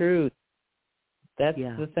your truth. That's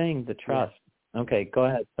the thing, the trust. Yeah. Okay, go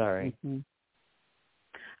ahead. Sorry. Mm-hmm.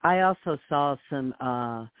 I also saw some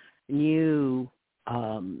new,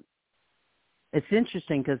 it's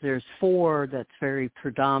interesting because there's 4 that's very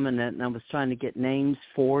predominant, and I was trying to get names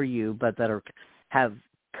for you, but that have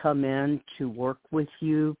come in to work with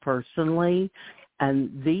you personally.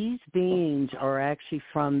 And these beings are actually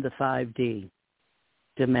from the 5D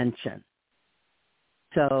dimension.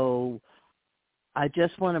 So I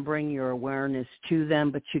just want to bring your awareness to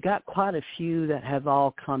them, but you got quite a few that have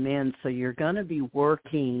all come in, so you're going to be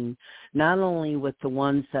working not only with the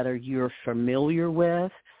ones that you're familiar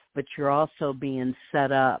with, but you're also being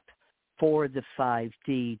set up for the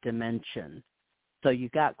 5D dimension. So you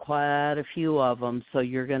got quite a few of them, so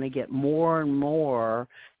you're going to get more and more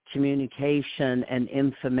communication and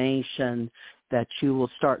information that you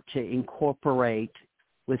will start to incorporate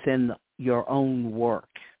within your own work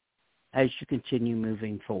as you continue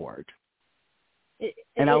moving forward.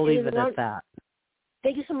 And I'll leave it at that.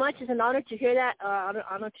 Thank you so much. It's an honor to hear that,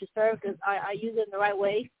 honor to serve, because I use it in the right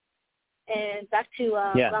way. And back to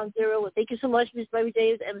Ground Zero. Thank you so much, Ms. Baby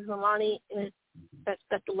Davis and Ms. Leilani. Best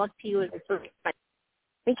of luck to you.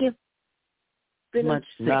 Thank you. Much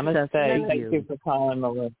success. Thank you for calling,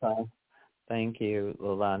 Melissa. Thank you,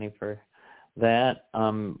 Leilani, for that.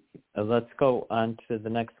 Let's go on to the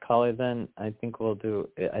next caller then. I think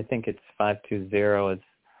it's 520 is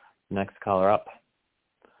the next caller up.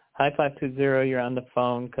 Hi, 520, you're on the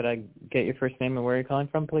phone. Could I get your first name and where you're calling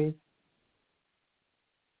from, please?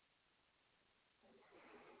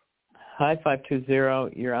 Hi,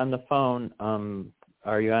 520, you're on the phone.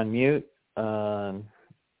 Are you on mute?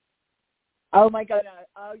 Oh, my God.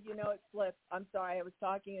 Oh, it slipped. I'm sorry. I was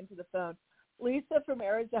talking into the phone. Lisa from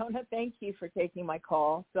Arizona, thank you for taking my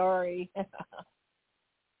call. Sorry.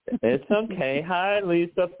 It's okay. Hi,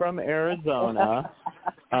 Lisa from Arizona.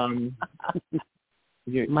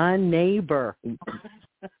 My neighbor.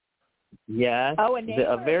 Yes. Oh, a neighbor?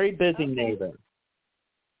 A very busy Okay. neighbor.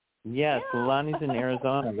 Yes, Yeah. Leilani's in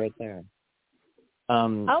Arizona right there. Oh,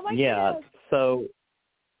 my goodness. So,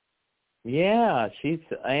 yeah, she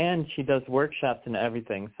does workshops and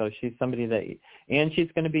everything. So she's somebody and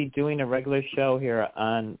she's going to be doing a regular show here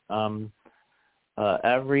on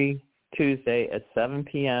every Tuesday at 7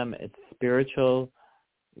 p.m. It's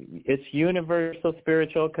Universal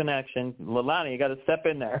Spiritual Connection. Leilani, you got to step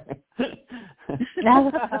in there.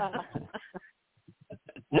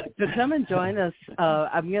 So come and join us.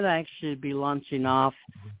 I'm going to actually be launching off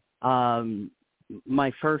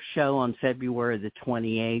my first show on February the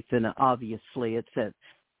 28th, and obviously it's at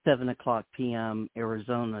 7 o'clock p.m.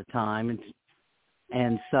 Arizona time.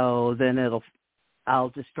 And so then I'll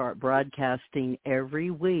just start broadcasting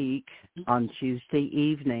every week on Tuesday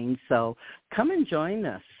evening. So come and join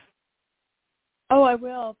us. Oh, I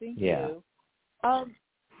will. Thank you.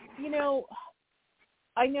 You know,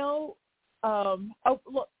 I know.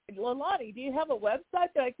 Look, Leilani, do you have a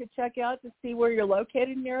website that I could check out to see where you're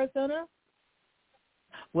located in Arizona?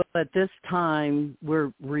 Well, at this time,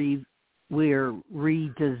 we're redesigning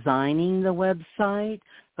the website,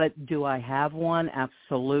 but do I have one?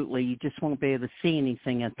 Absolutely. You just won't be able to see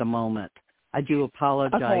anything at the moment. I do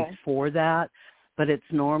apologize for that, but it's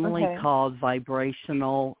normally called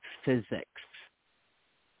Vibrational Physics.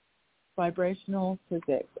 Vibrational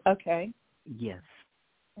Physics. Okay. Yes.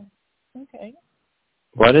 Okay.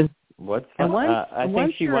 What's and I once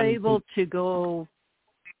think you're able to go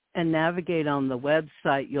and navigate on the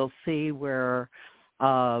website, you'll see where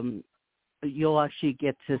you'll actually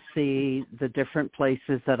get to see the different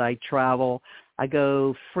places that I travel. I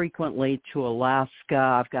go frequently to Alaska.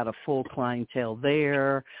 I've got a full clientele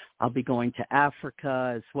there. I'll be going to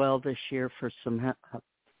Africa as well this year for some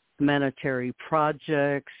humanitarian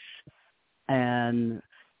projects. And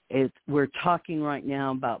we're talking right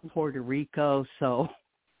now about Puerto Rico, so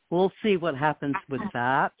we'll see what happens with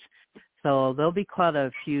that. So there'll be quite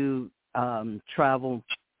a few travel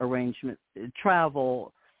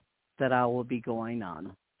that I will be going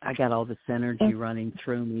on. I got all this energy running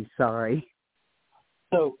through me. Sorry.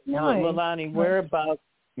 So, Leilani,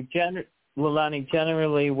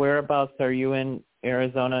 generally, whereabouts are you in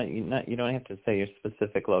Arizona? You don't have to say your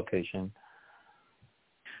specific location.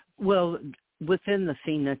 Well, within the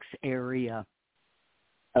Phoenix area.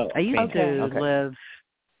 Oh, I used to okay.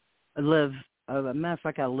 live. As a matter of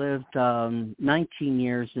fact, I lived 19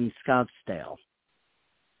 years in Scottsdale.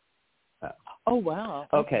 Oh, wow.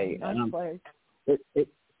 Okay. Nice place.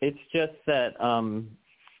 It's just that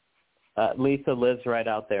Lisa lives right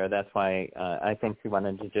out there. That's why I think she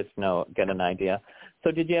wanted to just get an idea.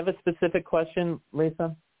 So did you have a specific question,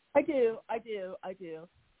 Lisa? I do. I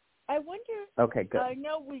wonder. Okay, good. I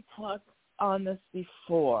know we talked on this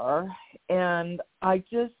before, and I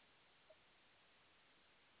just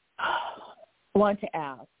want to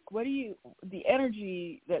ask, the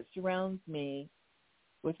energy that surrounds me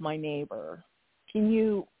with my neighbor, can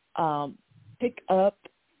you pick up,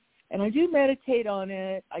 and I do meditate on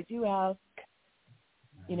it, I do ask,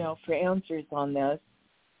 for answers on this,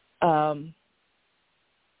 can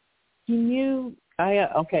you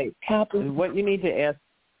tap in? What you need to ask,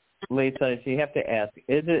 Lisa, is you have to ask,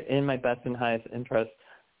 is it in my best and highest interest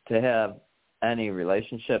to have any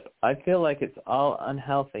relationship? I feel like it's all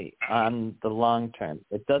unhealthy on the long term.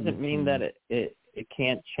 It doesn't mean that it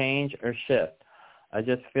can't change or shift. I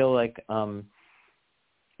just feel like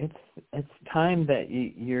it's time that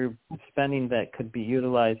you're spending that could be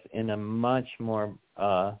utilized in a much more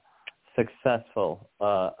successful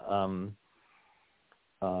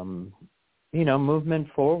movement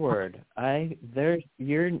forward. I'm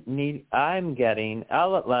getting,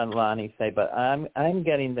 I'll let Leilani say, but I'm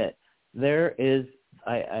getting that there is,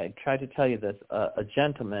 I tried to tell you this, a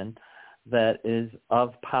gentleman that is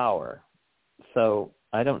of power. So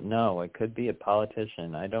I don't know. It could be a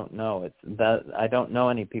politician. I don't know. I don't know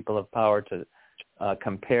any people of power to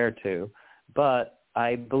compare to, but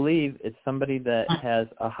I believe it's somebody that has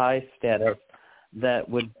a high status that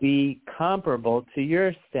would be comparable to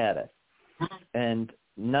your status. And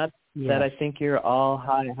not that I think you're all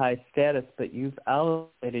high status, but you've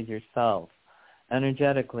elevated yourself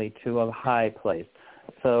energetically to a high place.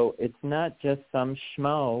 So it's not just some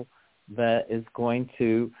schmo that is going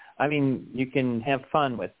to, you can have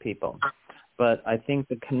fun with people, but I think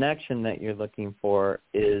the connection that you're looking for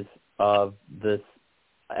is of this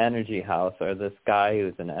energy house or this guy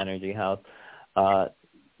who's an energy house,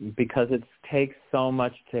 because it takes so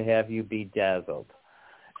much to have you be dazzled.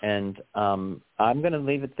 And I'm going to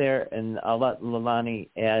leave it there, and I'll let Leilani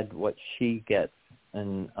add what she gets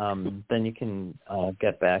and then you can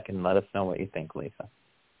get back and let us know what you think, Lisa.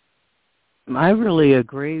 I really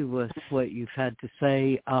agree with what you've had to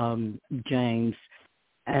say, James,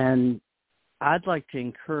 and I'd like to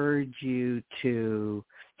encourage you to,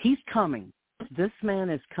 he's coming. This man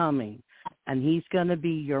is coming, and he's going to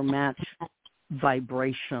be your match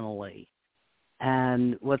vibrationally.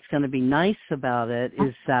 And what's going to be nice about it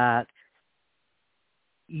is that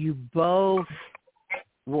you both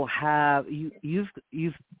will have, you've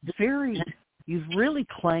really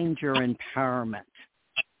claimed your empowerment.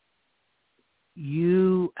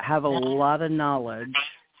 You have a lot of knowledge.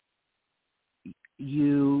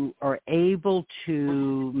 You are able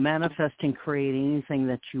to manifest and create anything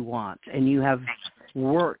that you want, and you have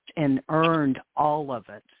worked and earned all of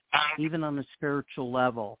it, even on a spiritual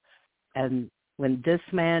level. And when this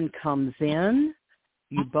man comes in,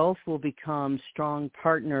 you both will become strong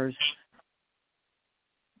partners.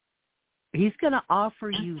 He's going to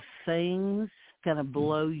offer you things going to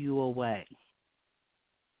blow you away.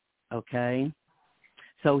 Okay?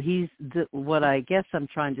 So what I guess I'm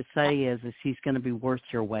trying to say is he's going to be worth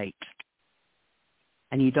your weight.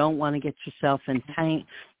 And you don't want to get yourself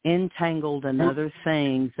entangled in other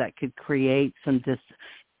things that could create some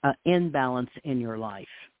imbalance in your life.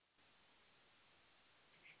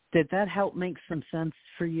 Did that help make some sense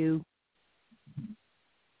for you?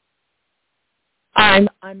 I'm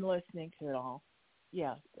listening to it all.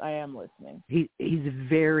 Yes, I am listening. He's a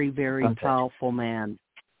very, very powerful man.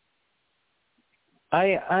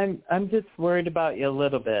 I'm just worried about you a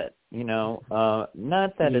little bit,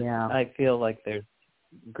 not that I feel like there's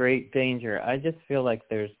great danger. I just feel like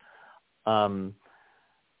there's, I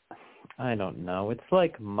don't know, it's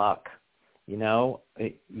like muck, you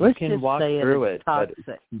can walk through it, but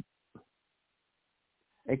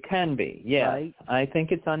it can be, yeah. Right? I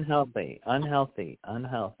think it's unhealthy. I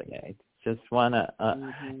just want to,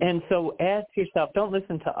 and so ask yourself, don't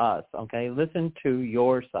listen to us, okay? Listen to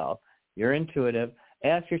yourself. You're intuitive.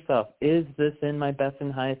 Ask yourself, is this in my best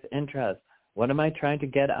and highest interest? What am I trying to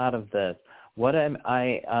get out of this? What am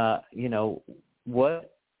I,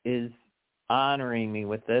 what is honoring me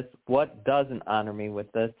with this? What doesn't honor me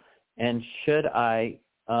with this? And should I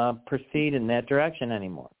proceed in that direction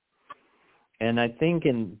anymore? And I think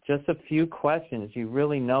in just a few questions, you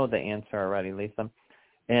really know the answer already, Lisa.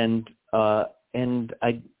 And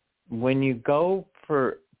when you go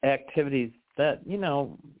for activities that,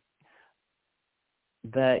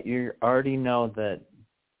 that you already know that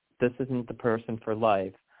this isn't the person for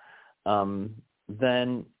life,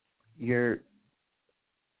 then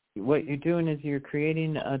what you're doing is you're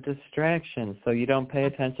creating a distraction so you don't pay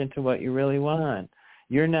attention to what you really want.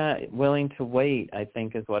 You're not willing to wait, I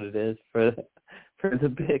think is what it is, for the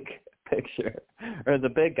big picture, or the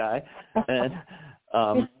big guy.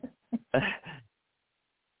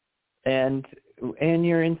 And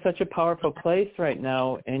you're in such a powerful place right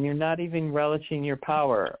now, and you're not even relishing your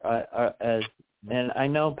power. And I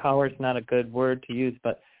know power is not a good word to use,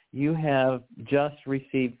 but you have just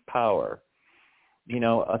received power,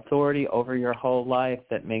 authority over your whole life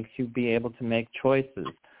that makes you be able to make choices.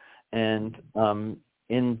 And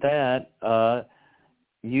in that,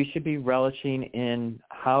 you should be relishing in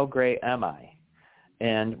how great am I?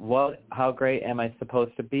 And how great am I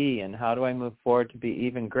supposed to be? And how do I move forward to be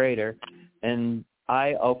even greater? And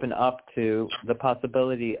I open up to the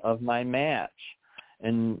possibility of my match.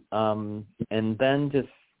 And then just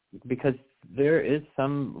because there is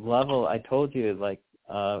some level, I told you, like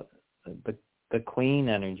the queen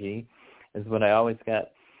energy is what I always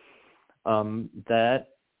get, that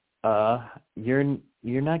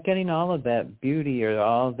you're not getting all of that beauty or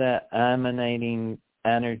all of that emanating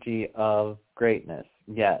energy of greatness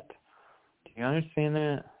yet. Do you understand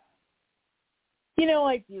that?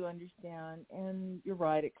 I do understand, and you're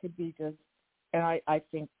right. It could be just, and I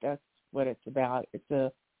think that's what it's about. It's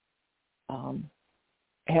it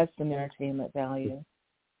has some entertainment value.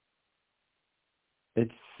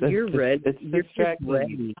 You're ready. It's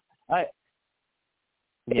distracting.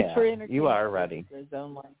 It's for entertainment. You are ready.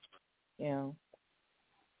 Yeah.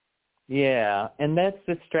 Yeah, and that's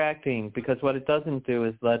distracting because what it doesn't do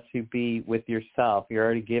is lets you be with yourself. You're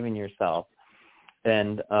already giving yourself,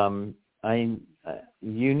 and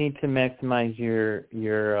you need to maximize your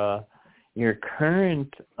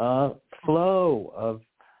current flow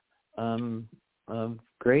of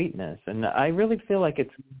greatness. And I really feel like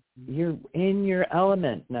you're in your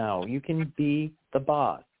element now. You can be the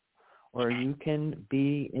boss, or you can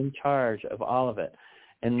be in charge of all of it.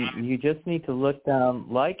 And you just need to look down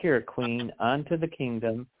like you're a queen onto the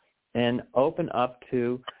kingdom and open up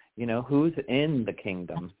to, who's in the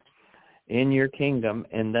kingdom. in your kingdom,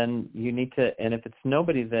 and then you need to, and if it's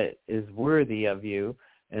nobody that is worthy of you,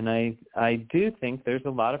 and I do think there's a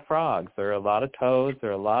lot of frogs or a lot of toads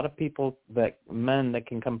or a lot of men that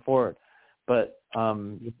can come forward, but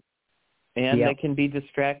they can be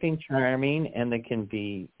distracting, charming, and they can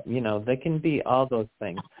be, they can be all those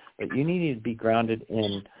things, but you need to be grounded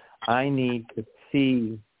in, I need to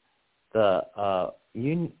see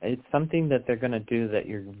it's something that they're going to do that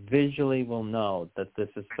you visually will know that this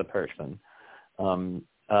is the person,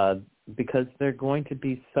 because they're going to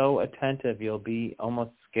be so attentive, you'll be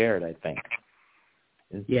almost scared, I think.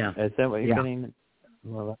 Is that what you're getting?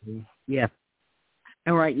 Yeah.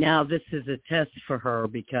 And right now, this is a test for her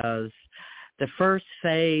because the first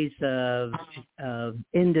phase of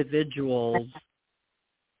individuals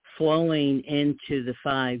flowing into the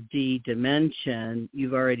 5D dimension,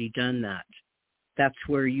 you've already done that. That's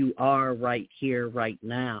where you are right here, right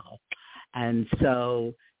now. And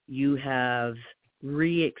so you have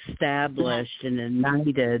reestablished and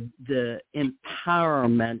ignited the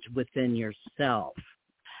empowerment within yourself.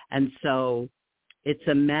 And so it's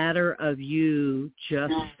a matter of you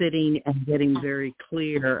just sitting and getting very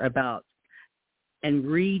clear about and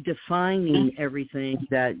redefining everything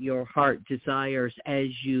that your heart desires as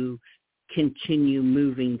you continue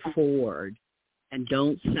moving forward, and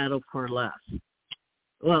don't settle for less.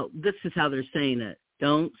 Well, this is how they're saying it.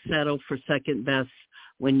 Don't settle for second best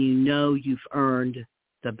when you know you've earned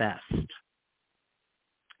the best.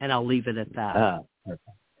 And I'll leave it at that.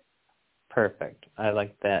 Perfect. I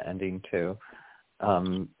like that ending too.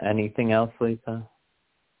 Anything else, Lisa?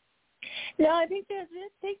 No, I think that's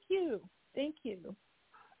it. Thank you.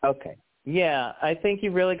 Okay. Yeah, I think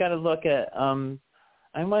you really got to look at,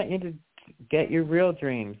 I want you to get your real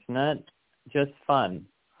dreams, not just fun.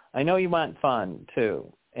 I know you want fun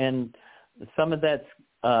too, and some of that's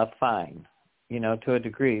fine, to a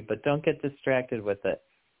degree, but don't get distracted with it.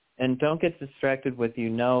 And don't get distracted with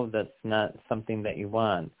that's not something that you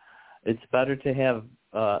want. It's better to have,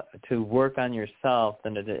 to work on yourself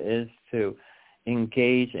than it is to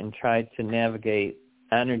engage and try to navigate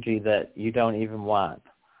energy that you don't even want.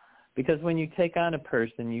 Because when you take on a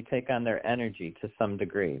person, you take on their energy to some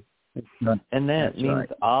degree. And that means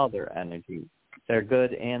all their energy, their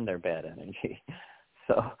good and their bad energy.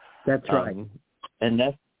 So that's right. And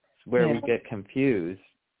that's where we get confused,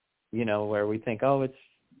 where we think, oh, it's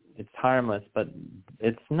harmless, but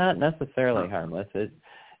it's not necessarily harmless.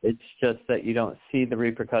 It's just that you don't see the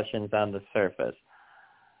repercussions on the surface.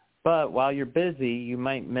 But while you're busy, you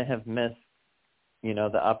might have missed,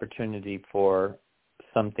 the opportunity for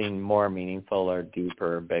something more meaningful or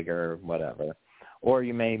deeper or bigger or whatever. Or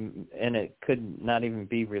you may, and it could not even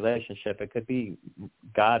be relationship, it could be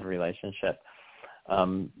God relationship,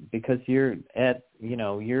 because you're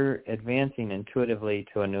advancing intuitively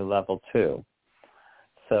to a new level too.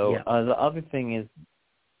 So the other thing is,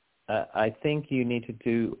 I think you need to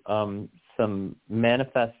do some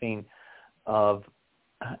manifesting of,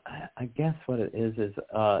 I guess what it is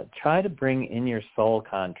try to bring in your soul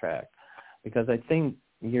contract, because I think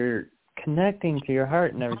you're connecting to your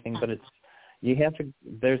heart and everything, but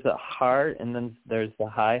there's a heart and then there's the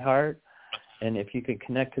high heart. And if you could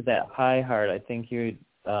connect to that high heart, I think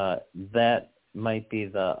that might be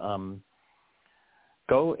the,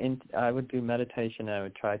 I would do meditation and I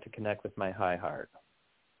would try to connect with my high heart.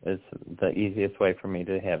 Is the easiest way for me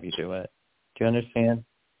to have you do it. Do you understand?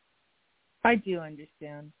 I do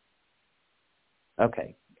understand.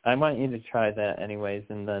 Okay. I want you to try that anyways,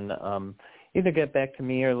 and then either get back to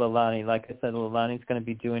me or Leilani. Like I said, Leilani's going to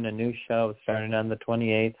be doing a new show starting on the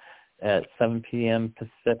 28th at 7 p.m.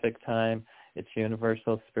 Pacific time. It's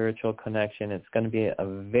Universal Spiritual Connection. It's going to be a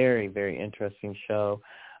very, very interesting show.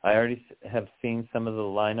 I already have seen some of the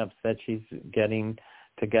lineups that she's getting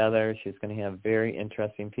together. She's going to have very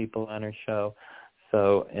interesting people on her show.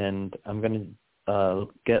 So, and I'm going to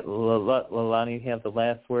let Leilani have the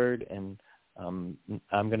last word, and I'm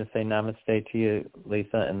going to say namaste to you,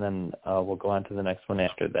 Lisa, and then we'll go on to the next one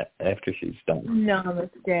after she's done.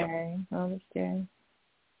 Namaste. Namaste.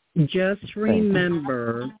 Just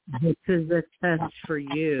remember, this is a test for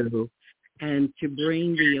you, and to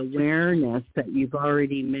bring the awareness that you've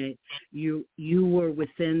already made. You were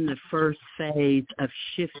within the first phase of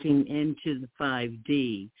shifting into the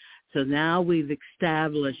 5D. So now we've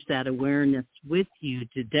established that awareness with you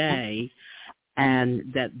today,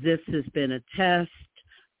 and that this has been a test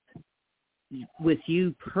with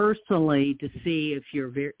you personally to see if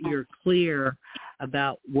you're clear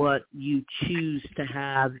about what you choose to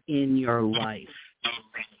have in your life.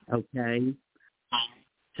 Okay?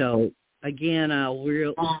 So again,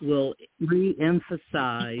 we'll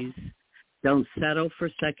re-emphasize Don't settle for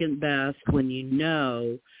second best when you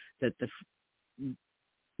know that the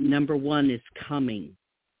number one is coming,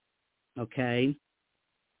 okay?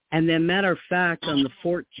 And then, matter of fact, on the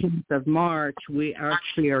 14th of March, we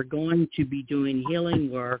actually are going to be doing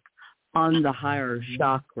healing work on the higher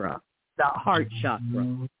chakra, the heart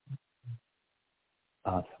chakra.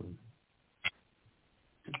 Awesome.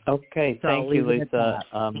 Okay, thank you, Lisa.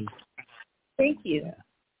 Thank you. Yeah.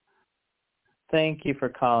 Thank you for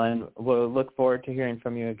calling. We'll look forward to hearing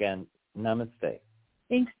from you again. Namaste.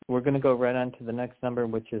 Thanks. We're going to go right on to the next number,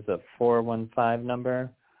 which is a 415 number.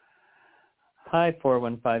 Hi,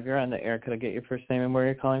 415. You're on the air. Could I get your first name and where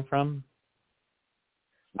you're calling from?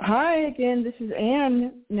 Hi again. This is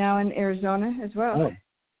Ann, now in Arizona as well. Oh.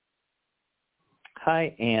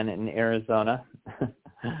 Hi, Ann in Arizona.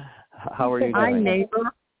 How are you doing? Hi,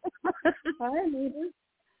 neighbor. Hi, neighbor.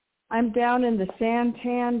 I'm down in the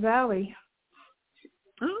Santan Valley.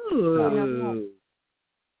 Oh,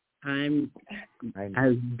 I'm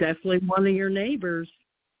definitely one of your neighbors.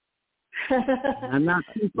 I'm not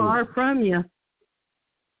too far from you.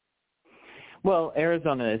 Well,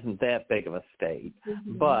 Arizona isn't that big of a state,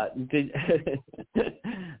 but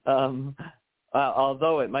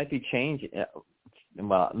although it might be changing.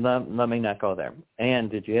 Well, let me not go there. Ann,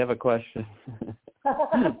 did you have a question?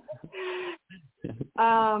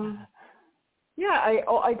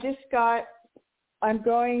 I'm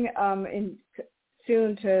going in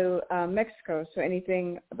soon to Mexico. So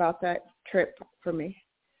anything about that trip for me?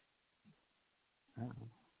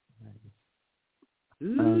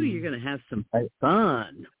 Ooh, you're going to have some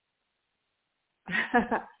fun.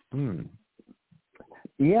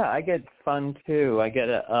 Yeah, I get fun too. I get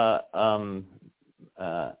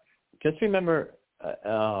just remember,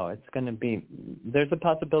 it's going to be, there's a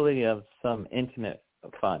possibility of some intimate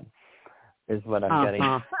fun is what I'm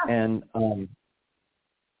getting. And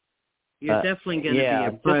you're definitely going to be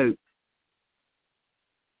approached.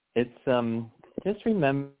 It's, just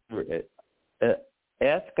remember it.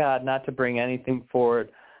 Ask God not to bring anything forward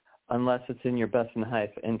unless it's in your best and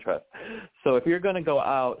highest interest. So if you're going to go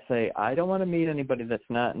out, say, I don't want to meet anybody that's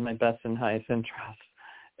not in my best and highest interest.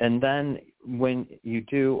 And then when you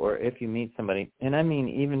do, or if you meet somebody, and I mean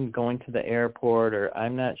even going to the airport, or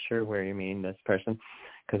I'm not sure where you're meeting this person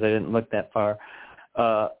because I didn't look that far,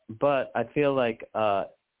 but I feel like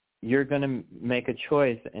you're going to make a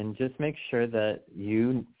choice and just make sure that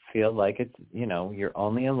you feel like it's, you're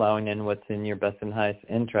only allowing in what's in your best and highest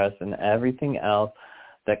interest, and everything else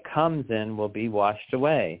that comes in will be washed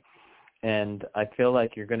away. And I feel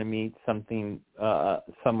like you're going to meet someone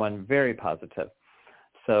very positive.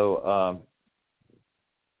 So,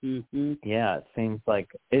 yeah, it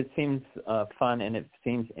seems fun, and it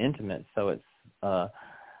seems intimate. So it's,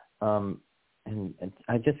 and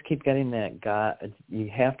I just keep getting that God, you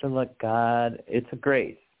have to let God, it's a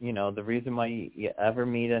grace. The reason why you ever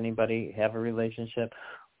meet anybody, have a relationship,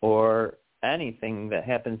 or anything that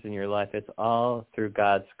happens in your life, it's all through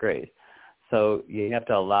God's grace. So you have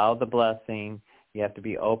to allow the blessing. You have to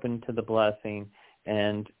be open to the blessing,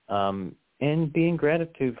 and be in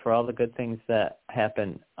gratitude for all the good things that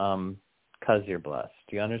happen because you're blessed.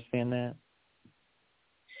 Do you understand that?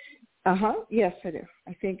 Yes, I do.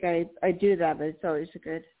 I think I do that, but it's always a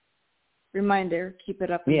good reminder. Keep it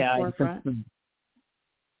up in the forefront.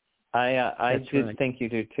 I just think you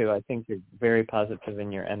do too. I think you're very positive in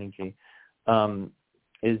your energy.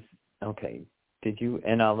 Okay. Did you?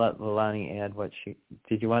 And I'll let Leilani add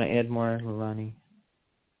did you want to add more, Leilani?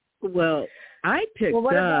 Well, I picked up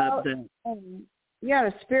about,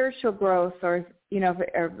 the spiritual growth, or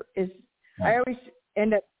I always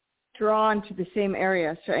end up drawn to the same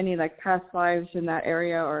area. So any like past lives in that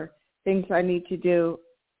area, or things I need to do,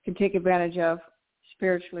 can take advantage of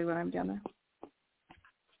spiritually when I'm down there.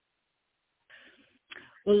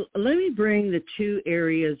 Well, let me bring the two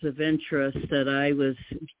areas of interest that I was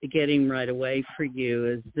getting right away for you.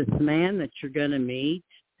 Is this man that you're going to meet,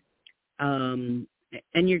 and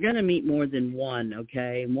you're going to meet more than one,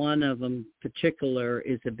 okay? One of them particular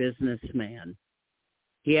is a businessman.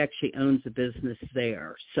 He actually owns a business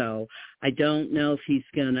there. So I don't know if he's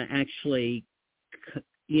going to actually,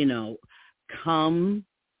 come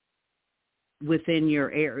within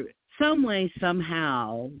your area. Some way,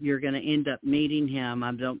 somehow, you're going to end up meeting him.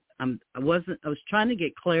 I was trying to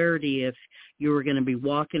get clarity if you were going to be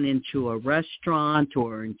walking into a restaurant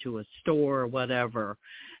or into a store or whatever.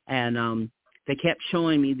 And they kept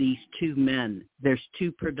showing me these two men. There's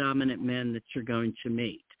two predominant men that you're going to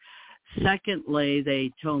meet. Secondly,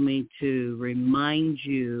 they told me to remind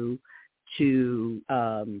you to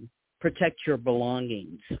protect your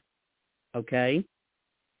belongings, okay?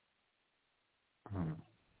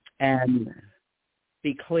 and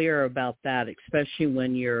be clear about that, especially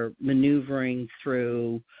when you're maneuvering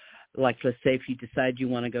through, like, let's say if you decide you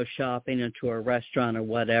want to go shopping into a restaurant or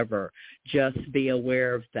whatever, just be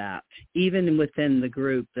aware of that, even within the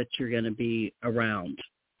group that you're going to be around.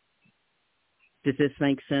 Does this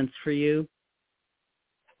make sense for you?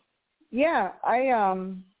 Yeah,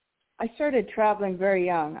 I started traveling very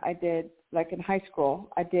young. I did, like in high school,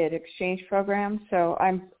 I did exchange programs, so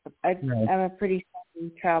I'm a pretty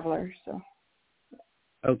savvy traveler. So.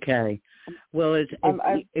 Okay. Well,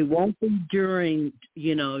 it won't be during,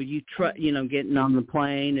 getting on the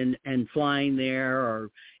plane and flying there or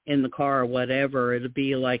in the car or whatever. It'll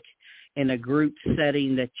be like in a group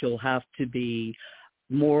setting that you'll have to be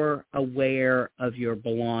more aware of your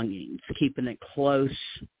belongings, keeping it close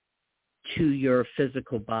to your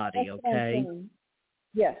physical body, okay?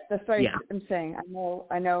 Yes, that's what I'm saying.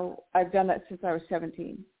 I know. I've done that since I was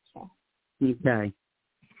 17. So. Okay.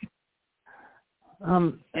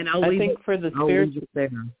 And I think for the spiritual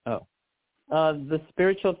the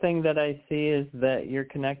spiritual thing that I see is that you're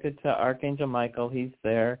connected to Archangel Michael. He's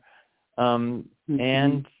there,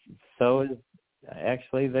 and so is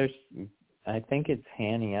actually there's. I think it's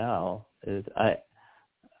Haniel.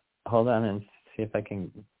 Hold on and see if I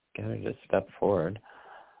can get her to step forward.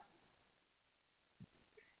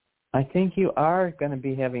 I think you are going to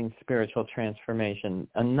be having spiritual transformation.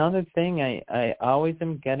 Another thing, I always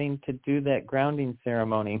am getting to do that grounding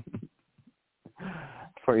ceremony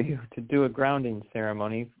for you, to do a grounding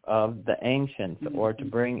ceremony of the ancients or to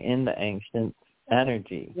bring in the ancient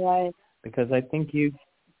energy. Right. Because I think you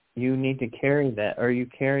need to carry that, or you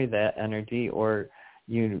carry that energy, or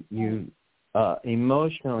you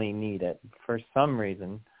emotionally need it for some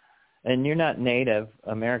reason. And you're not Native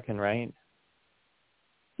American, right?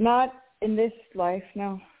 Not in this life,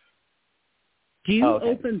 no. Do you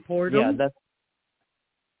open portals? Yeah, that's.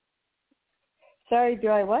 Sorry, do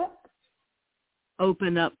I what?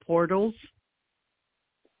 Open up portals?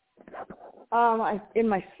 In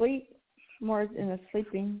my sleep, more in a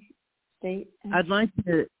sleeping state. I'd like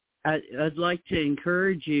to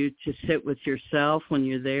encourage you to sit with yourself when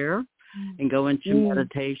you're there and go into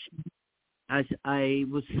meditation. I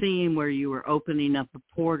was seeing where you were opening up a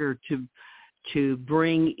portal to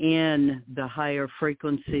bring in the higher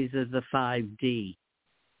frequencies of the 5D.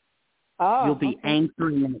 Oh, you'll be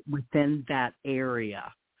anchoring it within that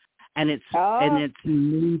area, and it's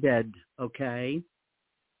needed. Okay,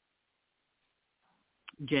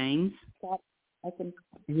 James. I can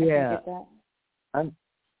get that.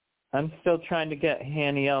 I'm still trying to get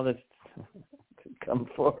Haniel to come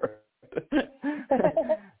forward.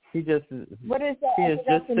 She just what is that? She is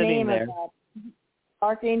just the sitting name there. Of that?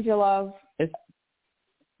 Archangel of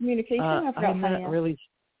communication. I'm not really.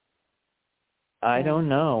 I don't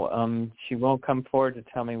know. She won't come forward to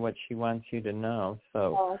tell me what she wants you to know.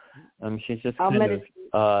 So, she's just kind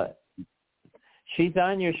of. She's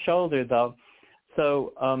on your shoulder though,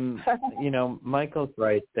 so Michael's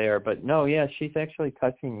right there. But no, yeah, she's actually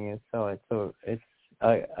touching you. So it's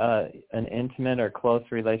an intimate or close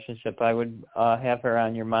relationship. I would have her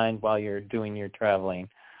on your mind while you're doing your traveling,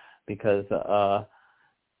 because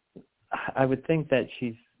I would think that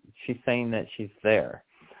she's saying that she's there.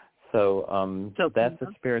 So that's a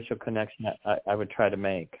spiritual connection that I would try to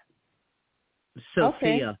make.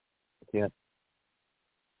 Sophia. Okay.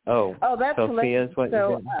 Yeah. That's Sophia is what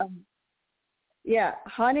you're yeah,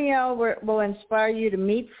 Haniel will inspire you to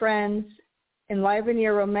meet friends, enliven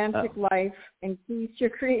your romantic life, increase your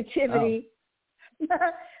creativity.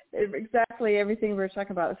 Exactly everything we were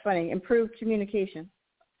talking about. It's funny. Improve communication.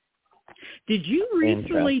 Did you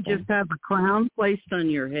recently just have a crown placed on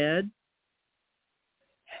your head?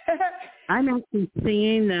 I'm actually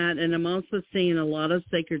seeing that, and I'm also seeing a lot of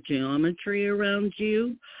sacred geometry around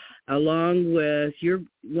you, along with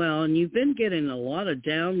and you've been getting a lot of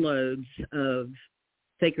downloads of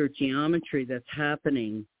sacred geometry that's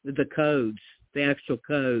happening, the codes, the actual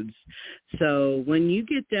codes. So when you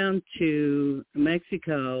get down to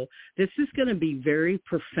Mexico, this is going to be very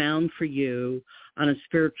profound for you on a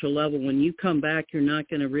spiritual level. When you come back, you're not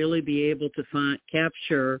going to really be able to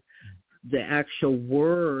capture the actual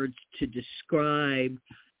words to describe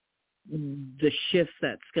the shift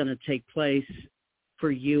that's going to take place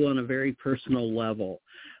for you on a very personal level.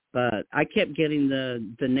 But I kept getting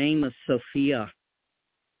the name of Sophia.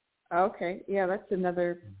 Okay. Yeah, that's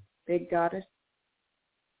another big goddess.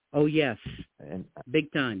 Oh, yes.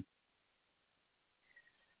 Big time.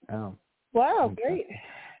 Oh. Wow, great.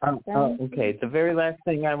 Okay. The very last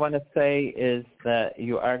thing I want to say is that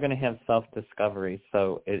you are going to have self-discovery,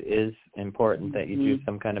 so it is important that you do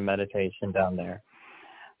some kind of meditation down there.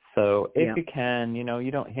 So if you can,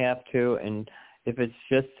 you don't have to, and if it's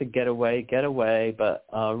just to get away, get away. But,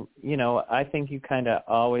 I think you kind of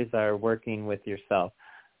always are working with yourself.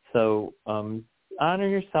 So honor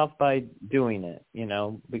yourself by doing it,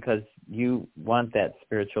 because you want that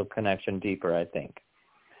spiritual connection deeper, I think.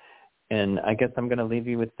 And I guess I'm going to leave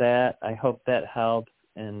you with that. I hope that helps.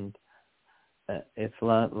 And if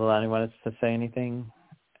Leilani wants to say anything.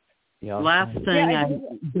 Last thing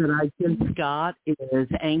that I just got is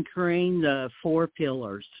anchoring the 4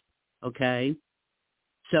 pillars, okay?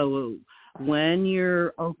 So when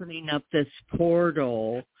you're opening up this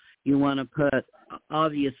portal, you want to put,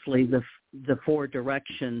 obviously, the 4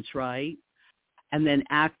 directions, right? And then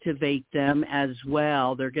activate them as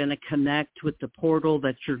well. They're going to connect with the portal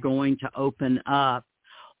that you're going to open up.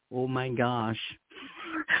 Oh, my gosh.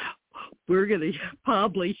 We're going to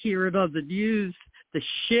probably hear it on the news, the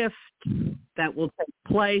shift that will take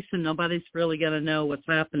place, and nobody's really going to know what's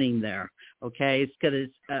happening there, okay? It's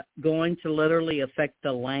going to literally affect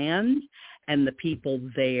the land and the people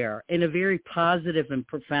there in a very positive and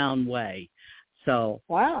profound way. So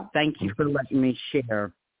thank you for letting me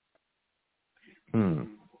share.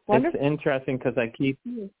 It's interesting because I keep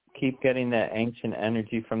getting that ancient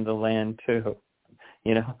energy from the land too,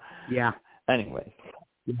 Yeah. Anyways,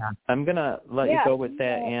 I'm gonna let you go with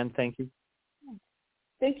that, Anne. Thank you.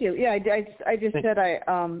 Thank you. Yeah, I just said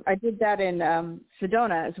I did that in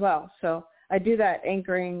Sedona as well. So I do that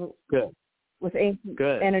anchoring with ancient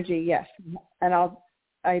energy. Yes, and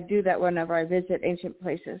I do that whenever I visit ancient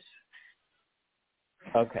places.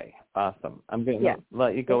 Okay, awesome. I'm going to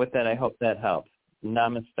let you go with that. I hope that helps.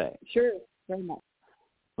 Namaste. Sure, very much.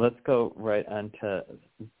 Let's go right on to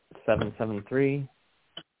 773.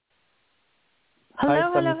 Hello, Hi,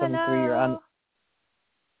 hello, 773. hello. You're on.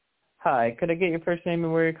 Hi, could I get your first name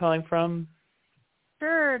and where you're calling from?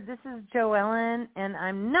 Sure, this is Joellen, and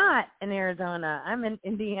I'm not in Arizona. I'm in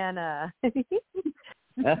Indiana. We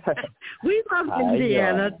love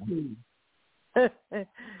Indiana, too.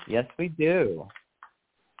 Yes, we do.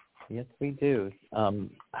 Yes, we do.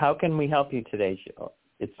 How can we help you today, Jo?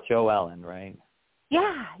 It's Joellen, right?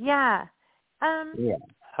 Yeah. Yeah.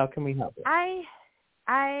 How can we help you?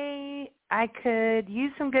 I could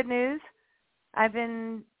use some good news. I've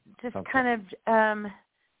been just kind of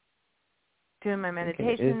doing my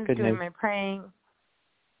meditations, doing my praying.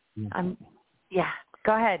 Go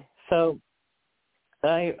ahead. So,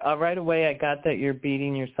 right away I got that you're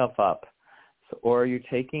beating yourself up, or you're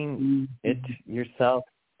taking it yourself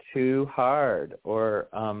too hard, or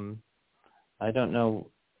I don't know.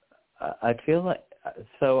 I feel like,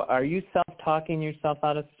 so are you self-talking yourself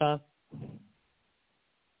out of stuff?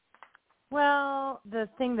 Well, the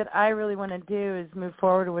thing that I really want to do is move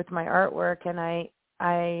forward with my artwork, and I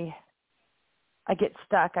get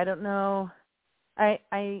stuck. I don't know.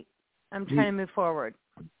 I'm trying to move forward.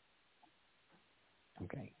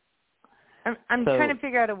 Okay. I'm trying to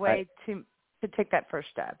figure out a way to take that first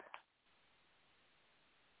step.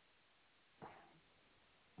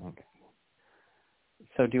 Okay.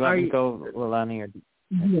 So do you want me to go, Leilani, or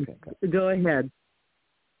go ahead.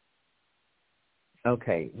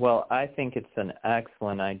 Okay. Well, I think it's an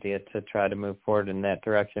excellent idea to try to move forward in that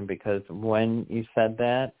direction, because when you said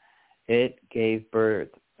that, it gave birth,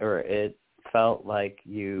 or it felt like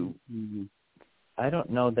you, I don't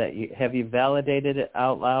know that you, have you validated it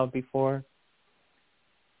out loud before?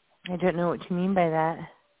 I don't know what you mean by that.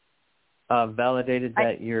 Validated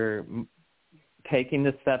that you're taking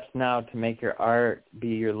the steps now to make your art be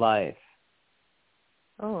your life.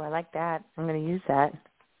 Oh, I like that. I'm going to use that.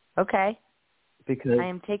 Okay. Because I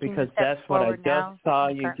am taking because the steps that's what I now just saw.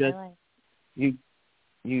 You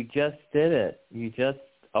just did it. You just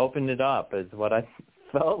opened it up, is what I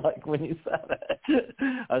felt like when you said it.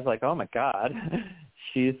 I was like, oh my God,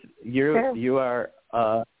 you are.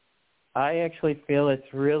 I actually feel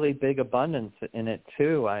it's really big abundance in it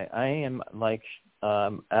too. I am like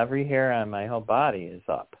every hair on my whole body is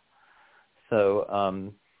up. So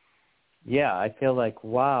I feel like,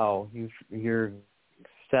 wow, you're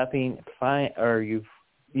stepping fine, or you've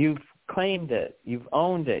claimed it, you've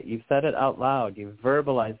owned it, you've said it out loud, you've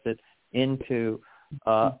verbalized it into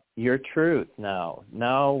your truth now.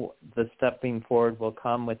 Now the stepping forward will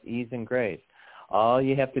come with ease and grace. All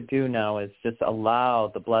you have to do now is just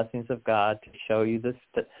allow the blessings of God to show you the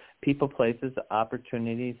people, places,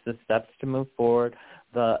 opportunities, the steps to move forward,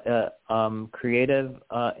 the creative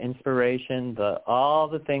inspiration, all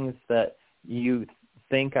the things that you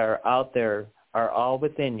think are out there are all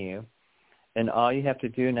within you, and all you have to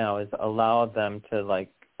do now is allow them to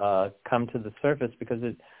come to the surface, because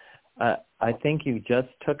I think you just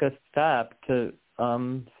took a step to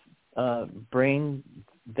bring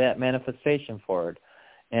that manifestation forward.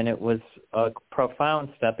 And it was a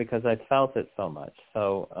profound step because I felt it so much.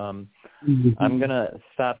 So I'm going to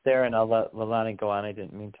stop there, and I'll let Leilani go on. I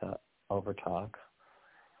didn't mean to overtalk.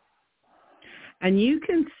 And you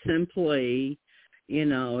can simply,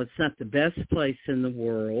 it's not the best place in the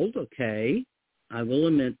world, okay? I will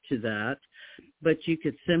admit to that. But you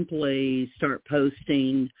could simply start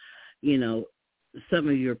posting, some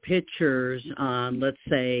of your pictures on, let's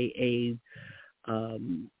say, a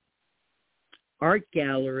art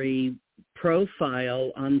gallery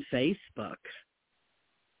profile on Facebook.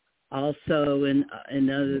 Also in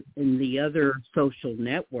the other social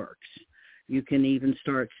networks. You can even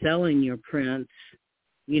start selling your prints,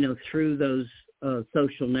 through those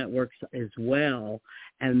social networks as well.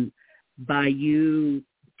 And by you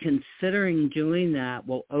considering doing that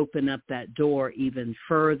will open up that door even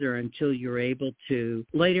further until you're able to.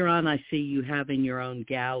 Later on, I see you having your own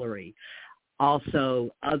gallery. Also,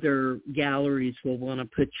 other galleries will want to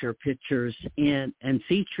put your pictures in and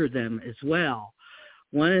feature them as well.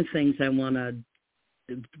 One of the things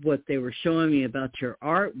what they were showing me about your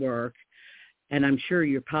artwork, and I'm sure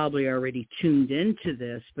you're probably already tuned into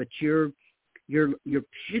this, but your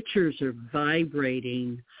pictures are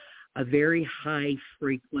vibrating a very high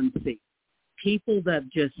frequency. People that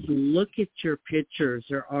just look at your pictures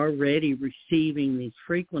are already receiving these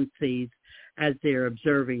frequencies as they're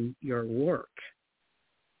observing your work.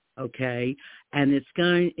 Okay? And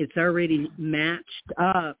it's already matched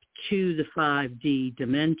up to the 5D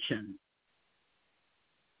dimension.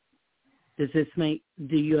 Do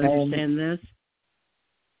you understand this?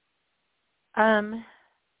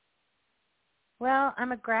 Well,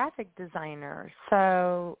 I'm a graphic designer,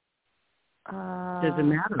 so doesn't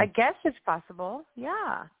matter. I guess it's possible.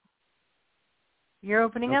 Yeah. You're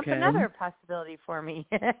opening up another possibility for me.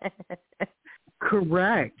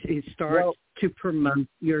 Correct. It starts to promote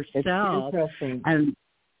yourself. It's interesting. And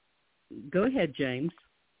go ahead, James.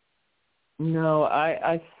 No,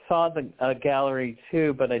 I saw the gallery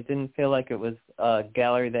too, but I didn't feel like it was a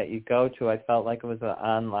gallery that you go to. I felt like it was an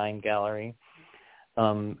online gallery.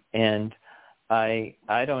 And I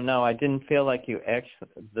don't know. I didn't feel like you actually,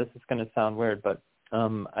 this is going to sound weird, but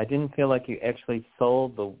I didn't feel like you actually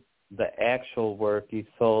sold the actual work. You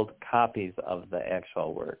sold copies of the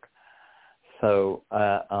actual work. So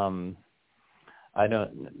I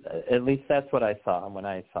don't, at least that's what I saw when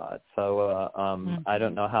I saw it. So I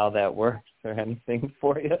don't know how that works or anything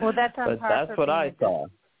for you. Well, that's on but par that's for what being I saw.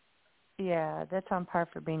 Yeah, that's on par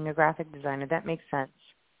for being a graphic designer. That makes sense.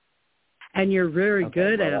 And you're very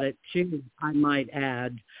good at it, too, I might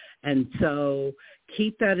add. And so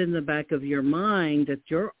keep that in the back of your mind that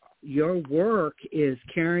your work is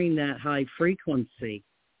carrying that high frequency.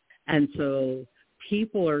 And so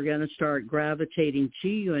people are going to start gravitating to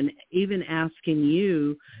you and even asking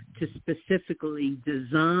you to specifically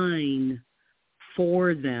design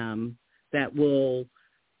for them that will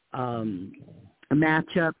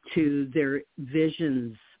match up to their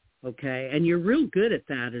visions, okay? And you're real good at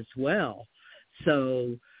that as well.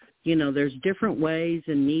 So, there's different ways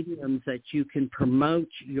and mediums that you can promote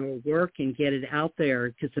your work and get it out there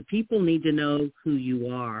because the people need to know who you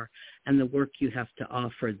are and the work you have to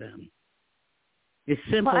offer them. As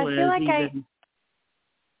simple as even...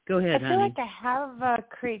 Go ahead, honey. I feel like I have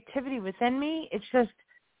creativity within me. It's just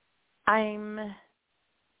I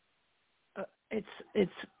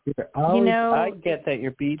get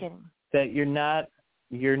that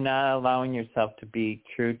you're not allowing yourself to be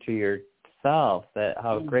true to yourself, that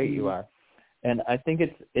how great you are. And I think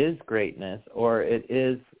it is greatness, or it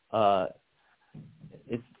is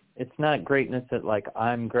it's not greatness that like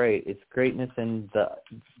I'm great. It's greatness in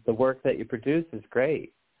the work that you produce is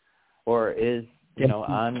great, or is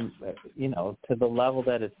on to the level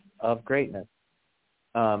that it's of greatness.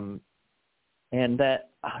 And that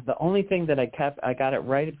the only thing that I got it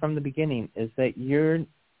right from the beginning is that you're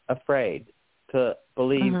afraid to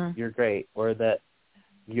believe you're great, or that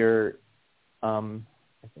you're I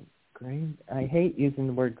think great. I hate using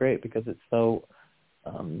the word great because it's so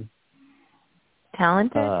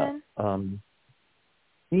talented.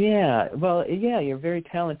 You're very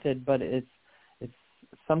talented, but it's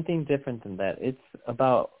something different than that. It's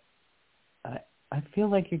about I feel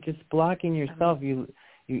like you're just blocking yourself. You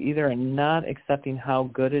either are not accepting how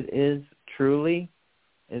good it is truly.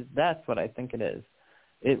 That's what I think it is.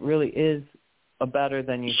 It really is better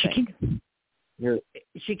than you think.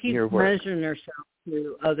 She keeps measuring herself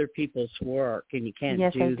through other people's work, and you can't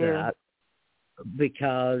do that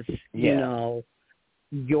because,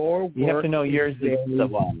 your work you have to know yours is the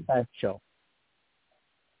one. Special.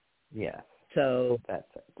 Yeah. So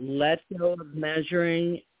that's it. let go of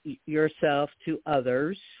measuring yourself to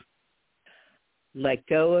others. Let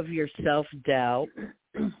go of your self-doubt.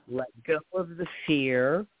 Let go of the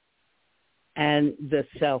fear and the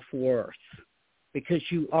self-worth, because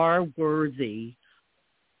you are worthy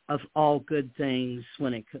of all good things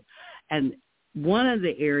when it comes. And one of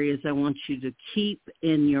the areas I want you to keep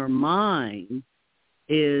in your mind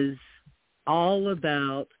is all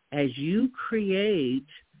about, as you create,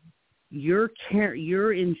 you're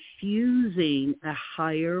infusing a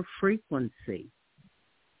higher frequency,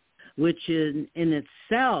 which in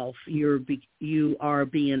itself you are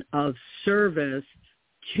being of service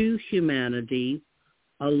to humanity,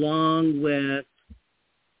 along with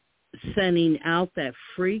sending out that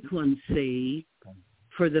frequency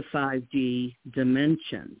for the 5D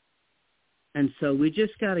dimension. And so we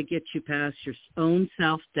just got to get you past your own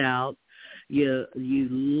self-doubt. You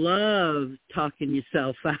love talking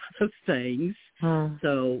yourself out of things.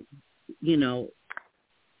 So,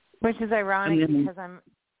 which is ironic because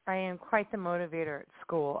I am quite the motivator at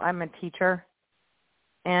school. I'm a teacher,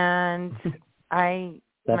 and my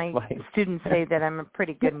students say that I'm a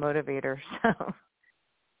pretty good motivator. So,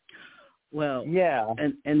 well, yeah,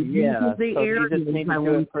 and yeah, so you just need to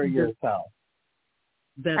do it for yourself.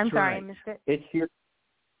 That's I'm sorry, right. I missed it. It's your.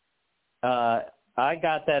 I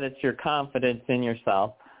got that. It's your confidence in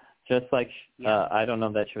yourself. Just like I don't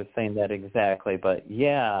know that she was saying that exactly, but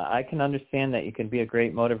yeah, I can understand that you can be a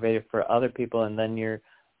great motivator for other people, and then you're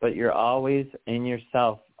always in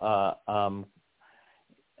yourself.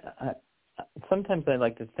 Sometimes I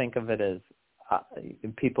like to think of it as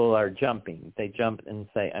people are jumping. They jump and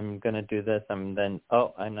say, I'm going to do this, and then,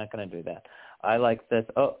 oh, I'm not going to do that. I like this.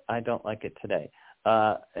 Oh, I don't like it today.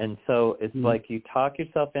 And so it's like you talk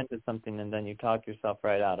yourself into something, and then you talk yourself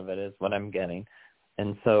right out of it is what I'm getting.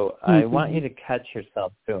 And so I want you to catch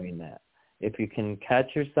yourself doing that. If you can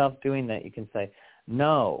catch yourself doing that, you can say,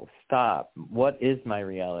 no, stop. What is my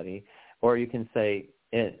reality? Or you can say,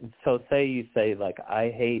 so say you say, like,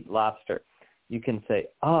 I hate lobster. You can say,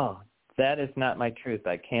 oh, that is not my truth.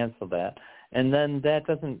 I cancel that. And then that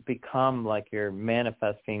doesn't become like you're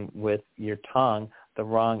manifesting with your tongue the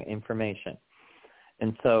wrong information.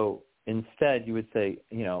 And so instead you would say,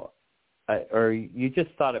 or you just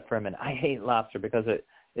thought it for a minute, I hate lobster because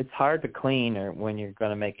it's hard to clean or when you're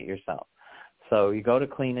going to make it yourself. So you go to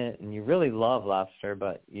clean it, and you really love lobster,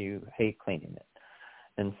 but you hate cleaning it.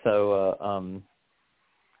 And so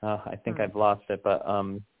I think I've lost it, but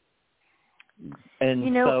what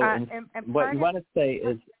you want to say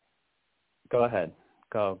is, go ahead,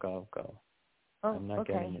 go. Oh, I'm not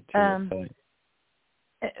okay. getting it to you.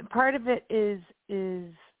 Part of it is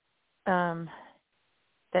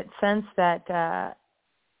that sense that,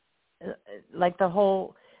 like the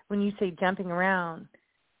whole, when you say jumping around,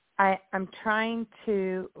 I'm trying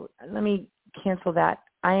to, let me cancel that.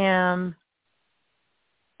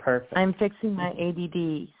 Perfect. I'm fixing my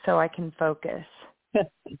ADD so I can focus.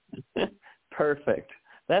 Perfect.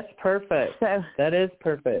 That's perfect. That is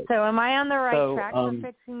perfect. So am I on the right track for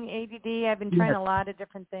fixing ADD? I've been trying a lot of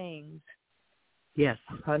different things. Yes.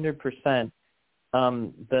 100%.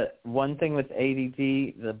 The one thing with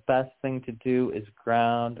ADD, the best thing to do is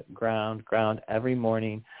ground every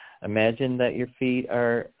morning. Imagine that your feet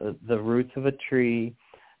are the roots of a tree.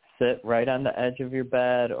 Sit right on the edge of your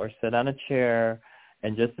bed or sit on a chair,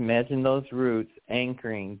 and just imagine those roots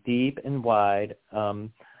anchoring deep and wide.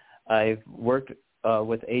 I've worked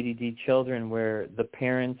with ADD children where the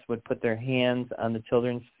parents would put their hands on the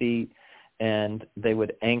children's feet, and they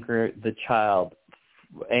would anchor the child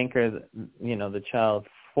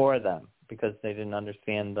for them because they didn't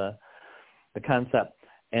understand the concept.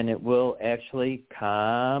 And it will actually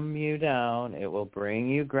calm you down. It will bring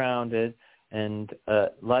you grounded. And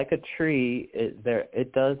like a tree,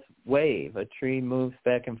 it does wave. A tree moves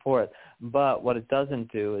back and forth. But what it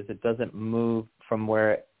doesn't do is it doesn't move from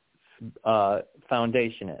where its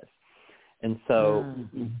foundation is. And so,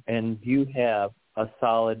 and you have a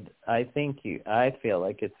solid, I feel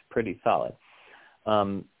like it's pretty solid.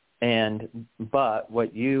 But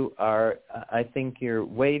what you are, I think you're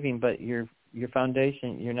waving, but your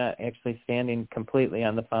foundation, you're not actually standing completely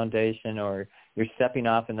on the foundation, or you're stepping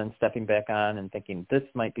off and then stepping back on and thinking this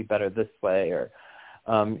might be better this way, or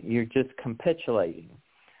you're just capitulating.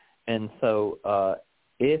 And so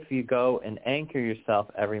if you go and anchor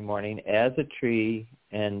yourself every morning as a tree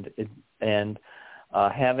and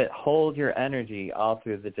have it hold your energy all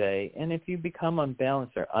through the day, and if you become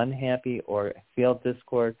unbalanced or unhappy or feel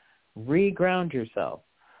discord, reground yourself.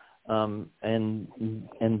 And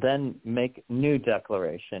then make new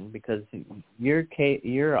declaration, because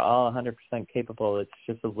you're all 100% capable. It's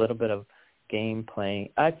just a little bit of game playing.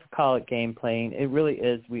 I call it game playing. It really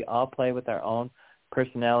is. We all play with our own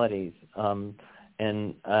personalities.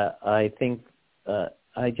 And I think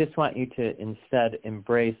I just want you to instead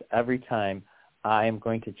embrace every time I am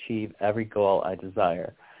going to achieve every goal I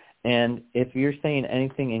desire. And if you're saying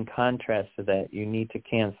anything in contrast to that, you need to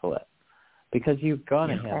cancel it, because you're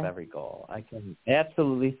going to have every goal. I can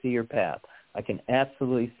absolutely see your path. I can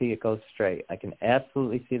absolutely see it go straight. I can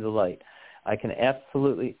absolutely see the light. I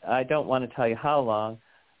don't want to tell you how long,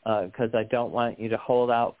 because I don't want you to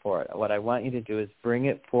hold out for it. What I want you to do is bring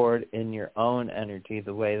it forward in your own energy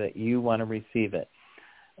the way that you want to receive it.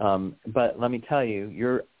 But let me tell you,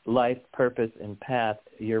 your life purpose and path,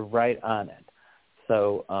 you're right on it.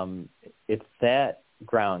 So if that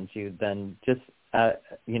grounds you, then just,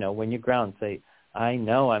 when you ground, say, I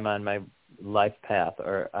know I'm on my life path,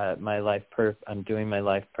 or I'm doing my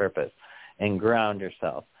life purpose, and ground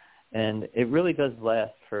yourself. And it really does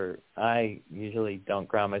last I usually don't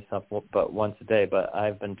ground myself but once a day, but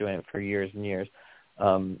I've been doing it for years and years.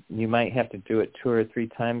 You might have to do it 2 or 3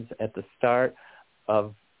 times at the start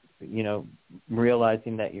of,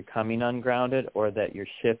 realizing that you're coming ungrounded, or that you're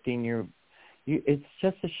shifting it's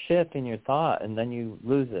just a shift in your thought, and then you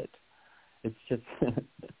lose it. It's just,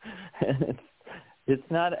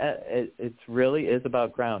 it's not, it really is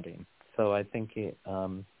about grounding. So I think,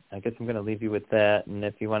 I guess I'm going to leave you with that. And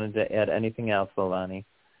if you wanted to add anything else, Leilani.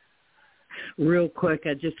 Real quick,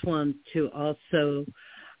 I just want to also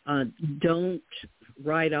don't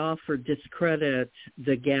write off or discredit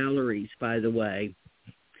the galleries, by the way,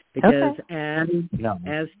 because as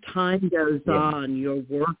time goes on, your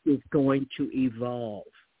work is going to evolve.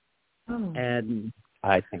 Oh. And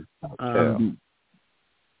I think so too.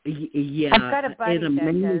 I've got a buddy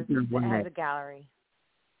that has a gallery.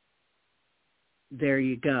 There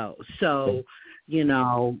you go. So,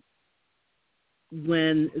 when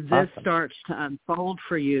this starts to unfold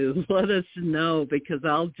for you, let us know, because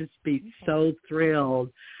I'll just be so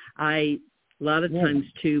thrilled. A lot of times,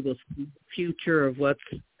 too, will see the future of what's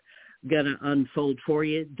going to unfold for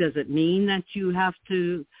you. Does it mean that you have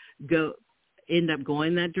to end up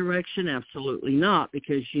going that direction? Absolutely not,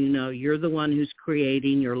 because, you're the one who's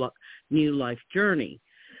creating your new life journey.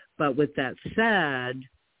 But with that said,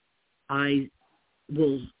 I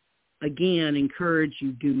will, again, encourage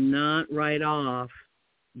you, do not write off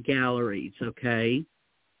galleries, okay?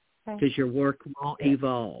 Because your work will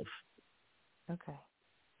evolve. Okay.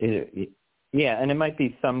 And it might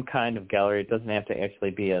be some kind of gallery. It doesn't have to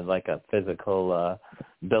actually be like a physical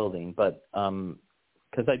building, but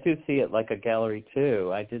because I do see it like a gallery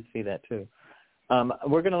too. I did see that too.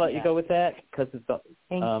 We're going to let you go with that, because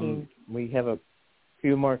Thank you. We have a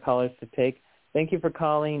few more callers to take. Thank you for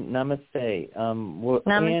calling. Namaste. Namaste.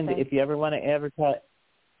 And if you ever want to advertise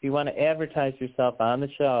yourself on the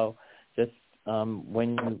show, just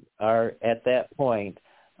when you are at that point,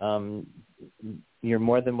 you're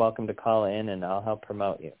more than welcome to call in, and I'll help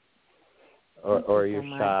promote you, or your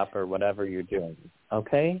shop, or whatever you're doing.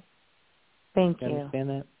 Okay? Thank you. You understand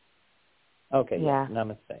that? Okay. Yeah.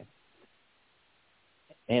 Namaste.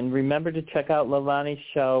 And remember to check out Leilani's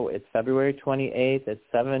show. It's February 28th at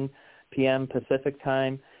 7 p.m. Pacific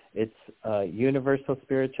time. It's Universal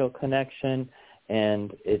Spiritual Connection,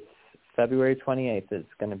 and it's February 28th.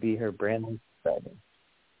 It's going to be her brand new Friday.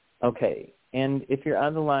 Okay. And if you're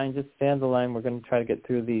on the line, just stay on the line. We're going to try to get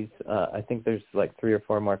through these. I think there's like 3 or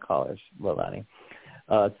 4 more callers, Leilani.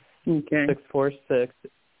 646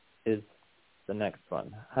 is the next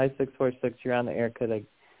one. Hi, 646. You're on the air. Could I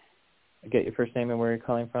get your first name and where you're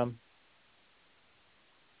calling from?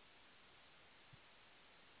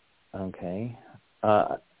 Okay.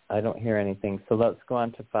 I don't hear anything. So let's go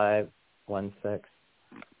on to 516.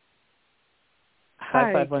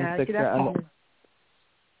 Hi, 516. You're on the...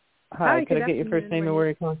 Hi, could I get your first name and where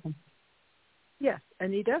you're calling from? Yes,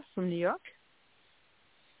 Anita from New York.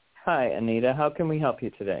 Hi, Anita. How can we help you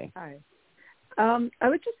today? Hi. I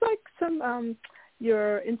would just like some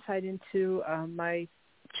your insight into my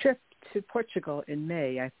trip to Portugal in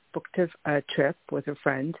May. I booked a trip with a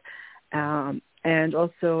friend, and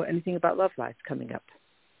also anything about love life coming up.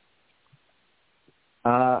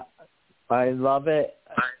 I love it,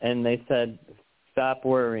 and they said, stop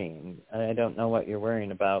worrying. I don't know what you're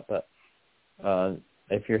worrying about, but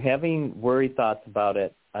if you're having worry thoughts about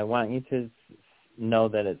it, I want you to know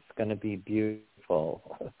that it's going to be beautiful.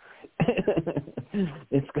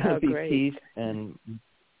 It's going to be peace and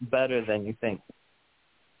better than you think.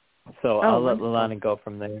 So I'll let Leilani go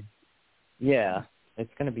from there. Yeah,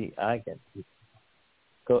 it's going to be, I get it.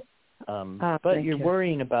 Go, but you're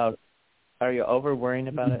worrying about, are you over worrying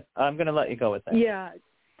about it? I'm going to let you go with that. Yeah.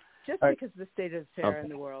 just right. because of the state of affairs in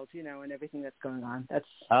the world, and everything that's going on. That's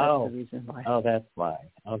Oh. the reason why. Oh, that's why.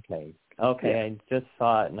 Okay. Yeah. I just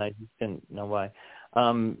saw it, and I just didn't know why.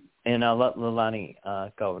 And I'll let Leilani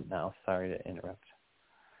go now. Sorry to interrupt.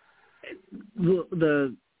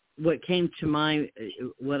 What came to mind,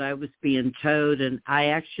 what I was being told, and I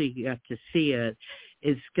actually got to see it,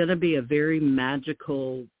 is going to be a very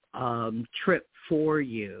magical trip for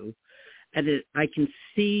you. And I can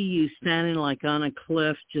see you standing like on a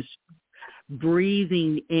cliff, just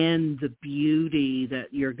breathing in the beauty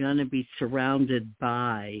that you're going to be surrounded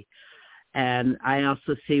by. And I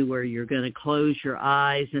also see where you're going to close your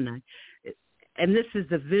eyes, and this is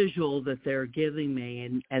the visual that they're giving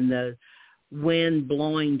me, and the wind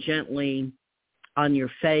blowing gently on your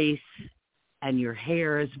face, and your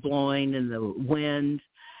hair is blowing in the wind,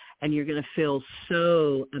 and you're going to feel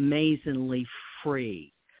so amazingly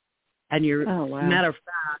free. And matter of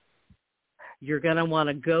fact, you're going to want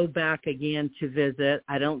to go back again to visit.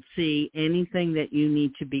 I don't see anything that you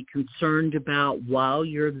need to be concerned about while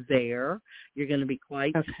you're there. You're going to be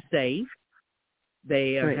quite safe.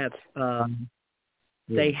 They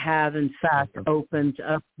have in fact opened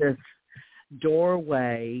up this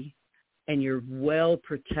doorway, and you're well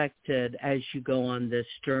protected as you go on this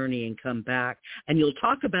journey and come back. And you'll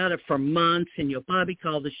talk about it for months, and you'll probably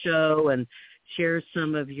call the show and share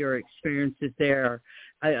some of your experiences there.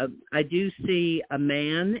 I do see a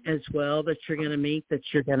man as well that you're going to meet that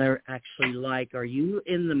you're going to actually like. Are you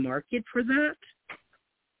in the market for that?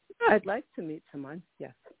 I'd like to meet someone,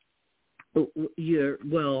 yes.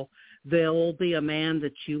 There'll be a man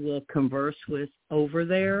that you will converse with over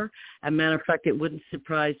there. As a matter of fact, it wouldn't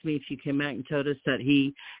surprise me if you came back and told us that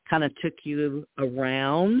he kind of took you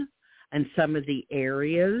around in some of the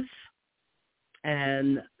areas.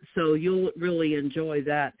 And so you'll really enjoy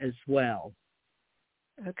that as well.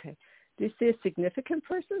 Okay. Do you see a significant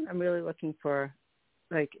person? I'm really looking for,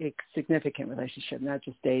 like, a significant relationship, not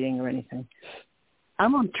just dating or anything.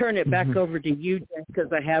 I'm going to turn it back over to you, Jen,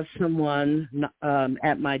 because I have someone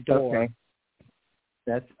at my door. Okay.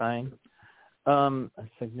 That's fine. A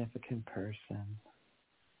significant person.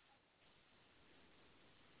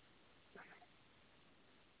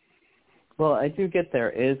 Well, I do get there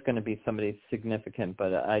is going to be somebody significant,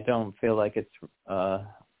 but I don't feel like it's on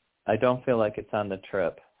the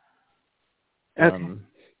trip. Okay.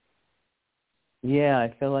 Yeah,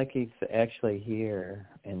 I feel like he's actually here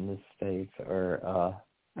in the States, or.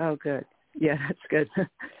 Oh, good. Yeah, that's good.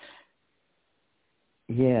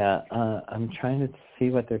 Yeah, I'm trying to see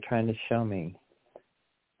what they're trying to show me.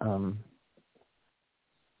 I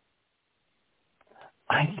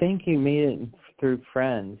think you meet it through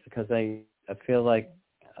friends, because I feel like,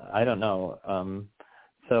 I don't know.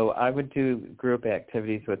 So I would do group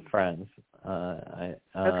activities with friends.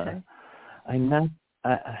 Okay. I'm not.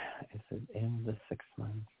 Is it in the 6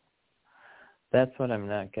 months? That's what I'm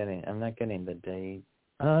not getting. I'm not getting the date.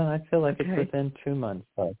 I feel like it's within 2 months.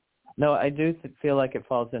 But no, I do feel like it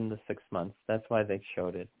falls in the 6 months. That's why they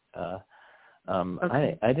showed it. I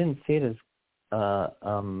didn't see it as.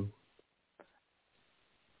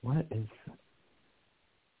 What is?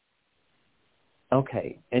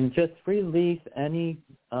 Okay, and just release any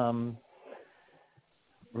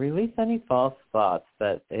false thoughts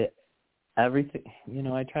that everything,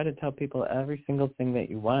 I try to tell people every single thing that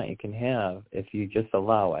you want, you can have if you just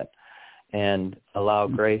allow it and allow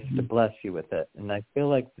grace to bless you with it. And I feel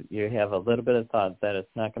like you have a little bit of thought that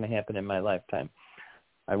it's not going to happen in my lifetime.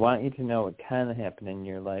 I want you to know it can happen in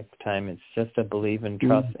your lifetime. It's just a believe and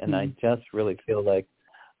trust. And I just really feel like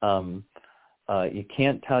you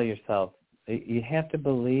can't tell yourself. You have to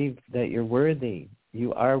believe that you're worthy.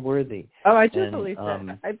 You are worthy. Oh, I do believe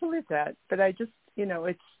that. I believe that. But I just,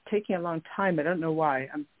 it's taking a long time. I don't know why.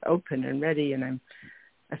 I'm open and ready, and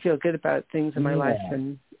I feel good about things in my life,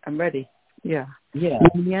 and I'm ready. Yeah. Yeah.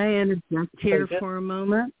 May I interject here for a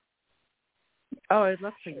moment? Oh, I'd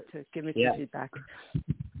love for you to give me some feedback.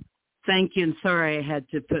 Thank you, and sorry I had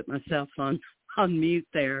to put myself on mute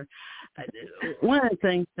there. One of the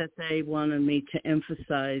things that they wanted me to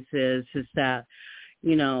emphasize is that,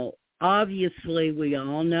 obviously we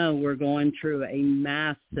all know we're going through a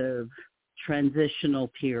massive transitional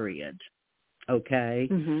period, okay?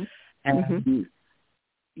 Mm-hmm. And,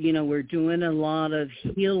 we're doing a lot of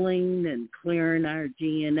healing and clearing our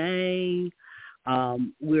DNA.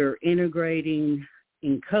 We're integrating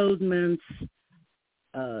encodements,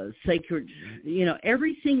 sacred,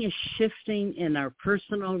 everything is shifting in our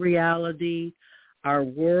personal reality, our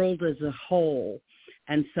world as a whole.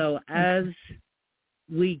 And so as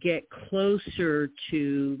we get closer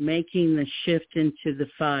to making the shift into the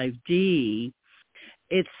 5D,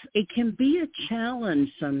 it can be a challenge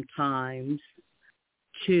sometimes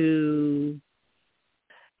to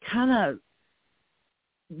kind of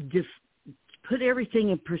just put everything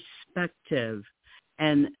in perspective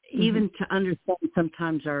and even to understand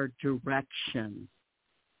sometimes our direction.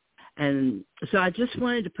 And so I just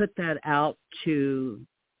wanted to put that out to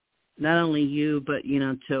not only you, but,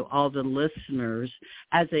 to all the listeners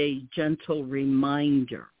as a gentle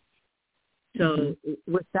reminder. So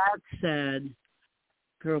with that said,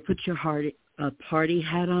 girl, put your party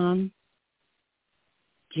hat on.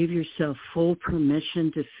 Give yourself full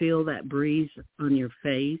permission to feel that breeze on your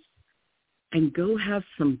face and go have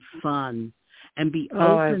some fun and be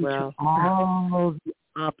open to all the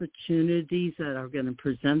opportunities that are going to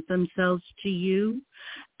present themselves to you.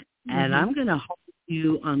 And I'm going to hold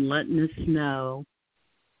you on letting us know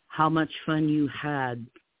how much fun you had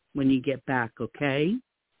when you get back, okay?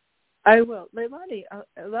 I will. Leilani,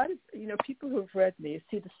 a lot of, people who have read me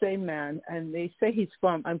see the same man, and they say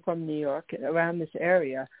I'm from New York, around this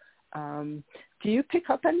area. Do you pick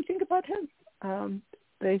up anything about him?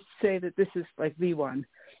 They say that this is like the one.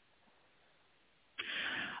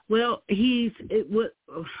 Well,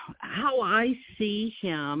 how I see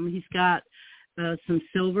him, he's got some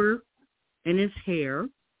silver in his hair.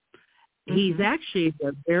 He's actually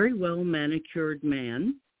a very well manicured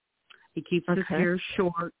man. He keeps his hair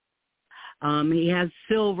short. He has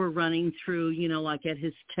silver running through, like at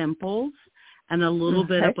his temples and a little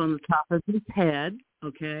bit up on the top of his head.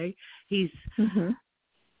 Okay. He's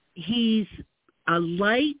a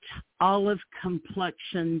light olive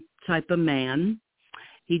complexion type of man.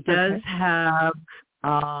 He does have,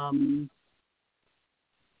 I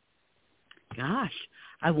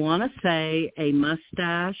want to say a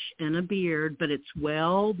mustache and a beard, but it's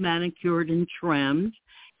well manicured and trimmed.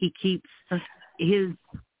 He keeps his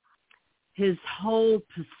whole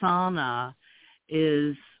persona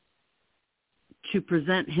is to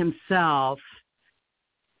present himself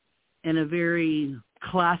in a very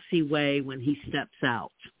classy way when he steps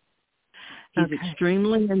out. He's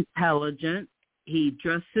extremely intelligent. He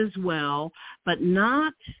dresses well, but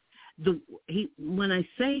not when I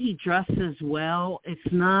say he dresses well, it's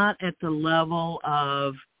not at the level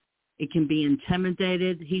of it can be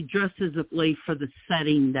intimidated. He dresses for the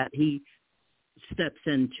setting that he steps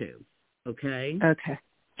into. Okay.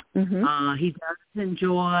 He does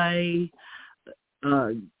enjoy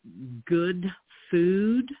good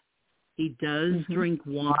food. He does drink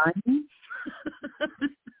wine,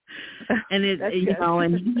 and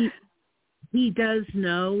and he does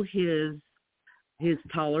know his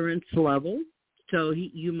tolerance level. So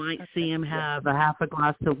you might see him have a half a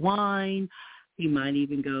glass of wine. He might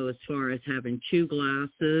even go as far as having 2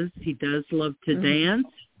 glasses. He does love to dance.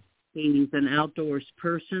 He's an outdoors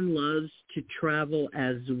person, loves to travel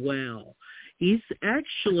as well. He's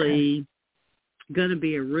actually going to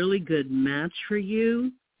be a really good match for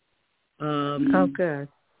you. Good.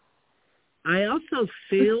 I also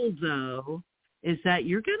feel, though, is that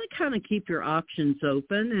you're going to kind of keep your options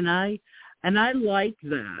open, and I like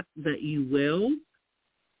that you will.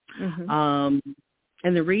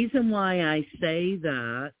 And the reason why I say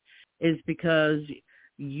that is because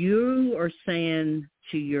you are saying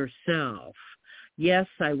to yourself, yes,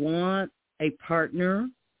 I want a partner,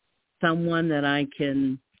 someone that I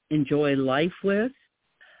can enjoy life with,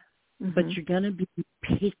 but you're going to be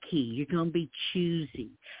picky. You're going to be choosy.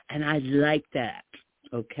 And I like that,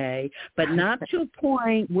 okay? But not to a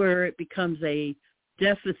point where it becomes a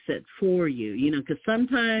deficit for you, because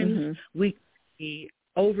sometimes we can be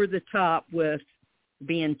over the top with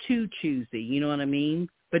being too choosy, you know what I mean?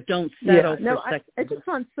 But don't settle for second. I just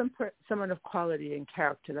want someone of quality and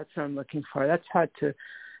character. That's what I'm looking for. That's hard to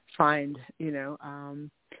find, Do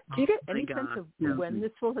you get any sense of when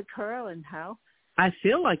this will occur and how? I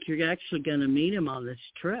feel like you're actually going to meet him on this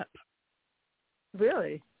trip.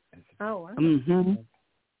 Really? Oh, wow.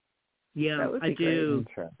 Yeah, I do.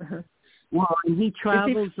 Well, and he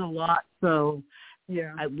travels a lot, so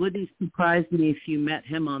it wouldn't surprise me if you met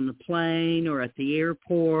him on the plane or at the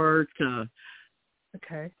airport.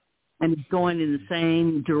 Okay. And he's going in the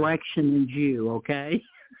same direction as you, okay?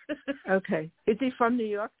 Okay. Is he from New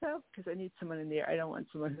York, though? Because I need someone in there. I don't want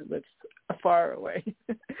someone who lives far away. He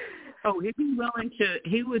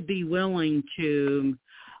would be willing to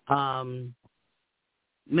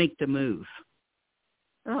make the move.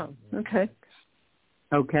 Oh, okay.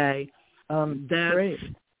 Okay. That's great.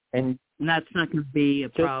 And that's not going to be a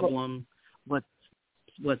problem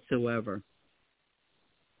whatsoever.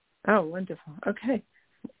 Oh, wonderful. Okay.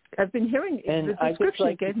 I've been hearing the description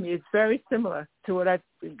you gave me is very similar to what I've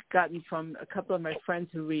gotten from a couple of my friends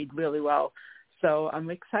who read really well. So I'm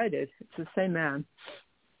excited. It's the same man.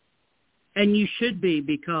 And you should be,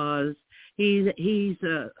 because he's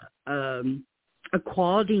a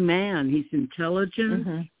quality man. He's intelligent.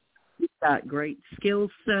 Mm-hmm. He's got great skill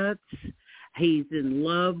sets. He's in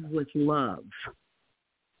love with love.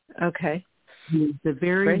 Okay. He's a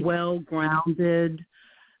very Great. well-grounded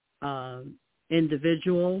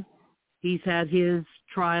individual. He's had his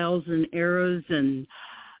trials and errors, and,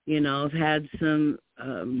 I've had some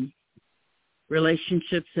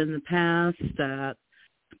relationships in the past that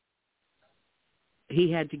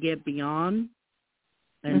he had to get beyond.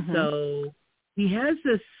 And so he has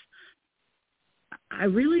this, I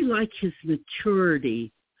really like his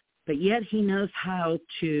maturity, but yet he knows how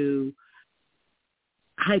to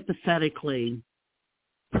hypothetically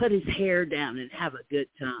put his hair down and have a good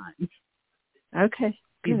time. Okay.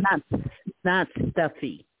 He's not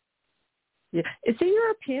stuffy. Yeah. Is he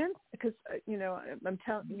European? Because I'm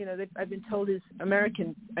telling I've been told he's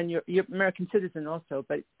American, and you're American citizen also,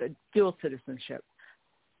 but dual citizenship.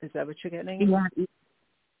 Is that what you're getting? Yeah.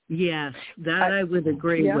 Yes, that I would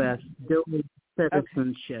agree with. Dual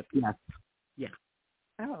citizenship. Okay. Yes. Yeah.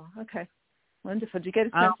 Oh, okay. Wonderful. Do you get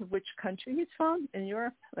a sense of which country he's from in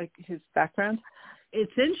Europe, like his background?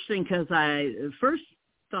 It's interesting because first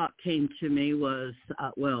thought came to me was,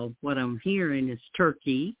 what I'm hearing is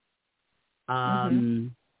Turkey.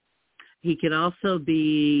 He could also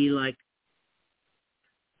be like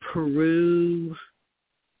Peru,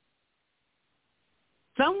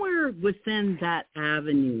 somewhere within that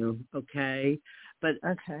avenue, okay? But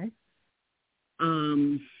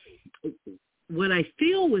what I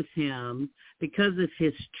feel with him, because of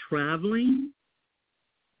his traveling,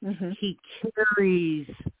 he carries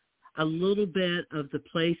a little bit of the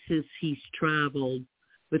places he's traveled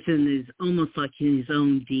within almost like in his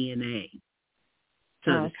own DNA,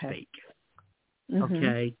 so to speak.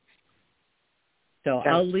 Okay. So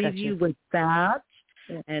I'll leave you with that,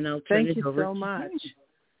 and I'll turn it over to you. Thank you so much.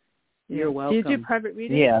 You're welcome. Do you do private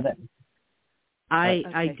readings? Yeah.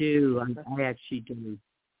 I do. I actually do.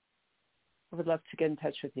 I would love to get in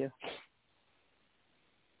touch with you.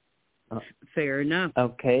 Fair enough.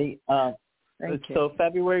 Okay. Thank you. So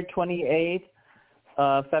February 28th,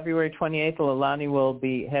 Leilani will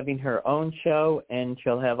be having her own show, and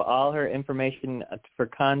she'll have all her information for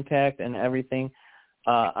contact and everything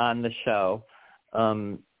on the show.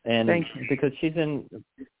 And because she's in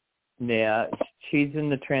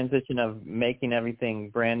the transition of making everything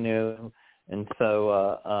brand new, and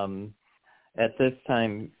so at this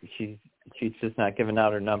time she's just not giving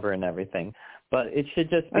out her number and everything. But it should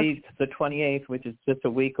just be the 28th, which is just a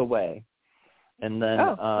week away. And then,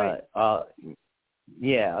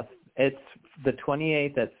 it's the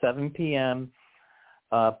 28th at 7 p.m.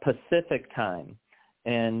 Pacific time.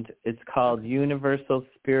 And it's called Universal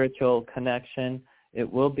Spiritual Connection. It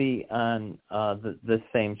will be on the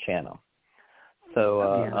same channel.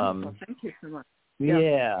 So, thank you so much.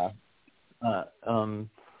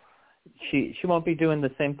 She won't be doing the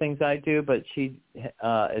same things I do, but she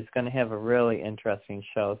is going to have a really interesting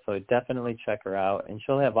show. So definitely check her out, and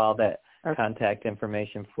she'll have all that contact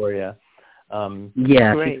information for you.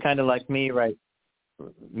 She's kind of like me right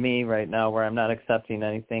now, where I'm not accepting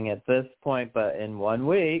anything at this point, but in 1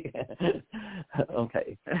 week.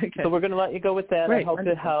 Okay. So we're going to let you go with that. I hope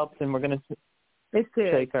it helps, and we're going to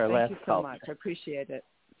take our last call. Thank you so much. I appreciate it,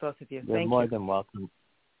 both of you. You're more than welcome.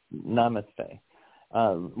 Namaste.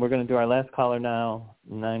 We're going to do our last caller now,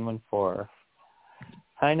 914.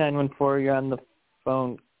 Hi, 914. You're on the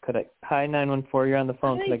phone. Hi, 914. You're on the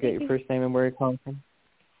phone. Could I get your first name and where you're calling from?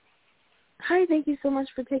 Hi, thank you so much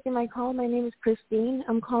for taking my call. My name is Christine.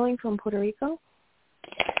 I'm calling from Puerto Rico.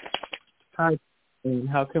 Hi. And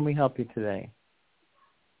how can we help you today?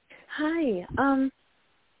 Hi.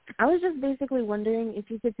 I was just basically wondering if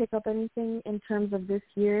you could pick up anything in terms of this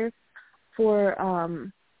year for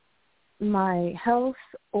my health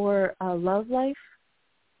or love life.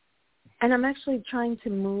 And I'm actually trying to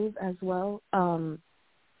move as well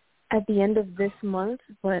at the end of this month,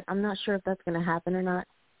 but I'm not sure if that's going to happen or not.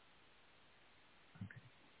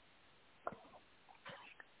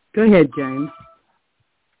 Go ahead, James.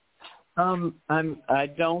 I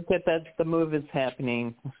don't get that the move is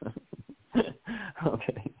happening.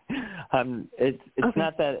 Okay. It's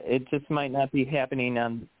not that it just might not be happening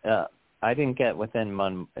on. I didn't get within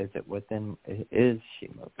month. Is she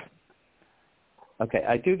moving? Okay,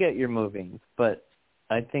 I do get your moving, but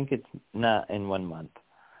I think it's not in 1 month.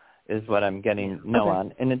 Is what I'm getting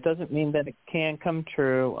on, and it doesn't mean that it can't come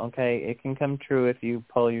true. Okay, it can come true if you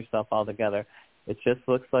pull yourself all together. It just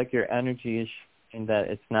looks like your energy is showing that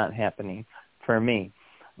it's not happening for me.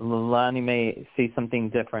 Leilani may see something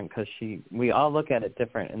different because we all look at it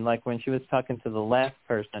different. And like when she was talking to the last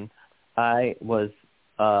person, I was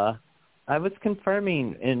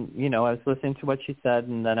confirming, and I was listening to what she said,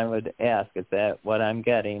 and then I would ask, is that what I'm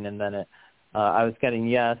getting? And then I was getting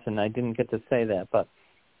yes, and I didn't get to say that. But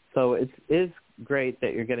so it is great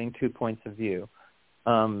that you're getting 2 points of view.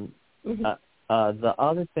 The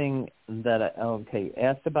other thing that you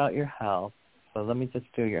asked about your health. So let me just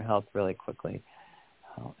do your health really quickly.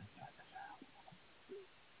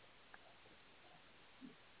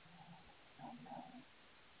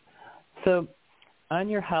 So on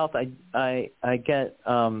your health, I get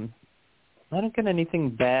I don't get anything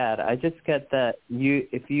bad. I just get that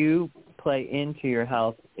if you play into your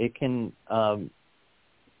health, it can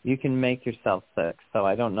you can make yourself sick. So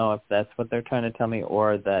I don't know if that's what they're trying to tell me,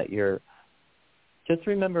 or that you're. Just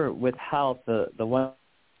remember, with health, the one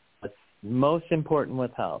that's most important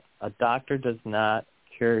with health, a doctor does not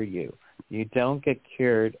cure you. You don't get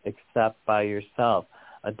cured except by yourself.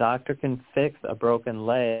 A doctor can fix a broken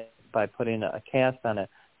leg by putting a cast on it,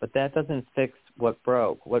 but that doesn't fix what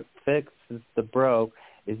broke. What fixes the broke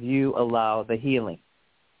is you allow the healing.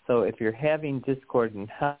 So if you're having discord in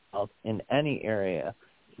health in any area,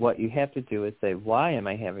 what you have to do is say, why am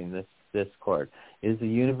I having this discord? Is the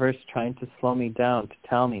universe trying to slow me down to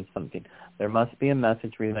tell me something? There must be a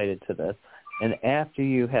message related to this. And after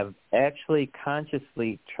you have actually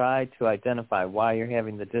consciously tried to identify why you're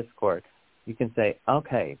having the discord, you can say,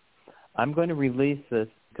 okay, I'm going to release this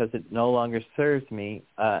because it no longer serves me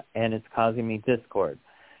and it's causing me discord.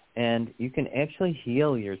 And you can actually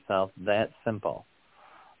heal yourself that simple.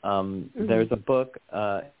 There's a book,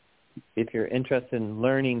 if you're interested in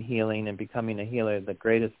learning healing and becoming a healer, the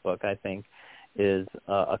greatest book, I think, is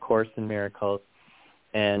A Course in Miracles.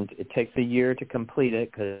 And it takes a year to complete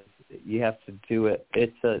it because you have to do it.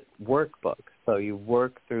 It's a workbook. So you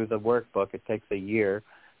work through the workbook. It takes a year.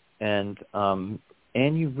 And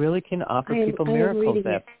you really can offer people miracles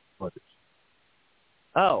afterwards.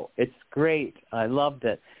 Oh, it's great. I loved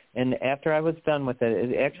it. And after I was done with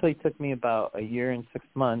it, it actually took me about a year and 6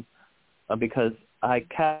 months because I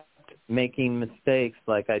kept making mistakes,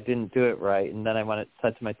 like I didn't do it right. And then I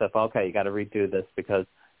said to myself, okay, you got to redo this because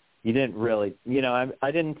you didn't really,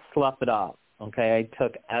 I didn't slough it off. Okay, I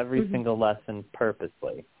took every single lesson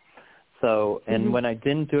purposely. So, and when I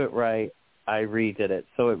didn't do it right, I redid it.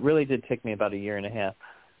 So it really did take me about a year and a half.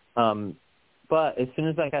 But as soon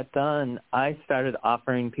as I got done, I started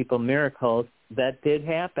offering people miracles that did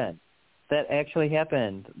happen. That actually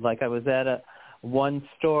happened. Like I was at one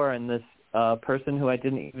store, and this person who I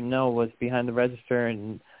didn't even know was behind the register,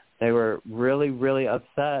 and they were really, really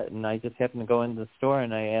upset. And I just happened to go into the store,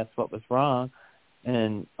 and I asked what was wrong.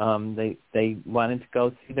 And they wanted to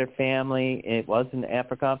go see their family. It was in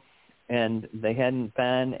Africa, and they hadn't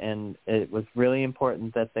been, and it was really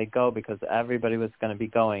important that they go because everybody was going to be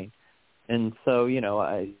going. And so,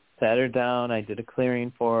 I sat her down, I did a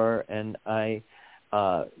clearing for her, and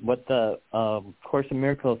what the Course in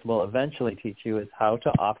Miracles will eventually teach you is how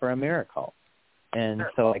to offer a miracle. And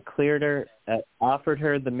so I cleared her, offered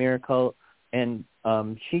her the miracle, and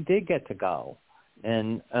she did get to go.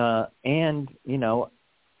 And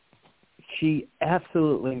she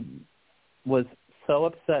absolutely was so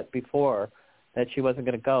upset before that she wasn't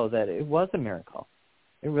going to go that it was a miracle.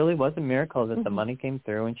 It really was a miracle that the money came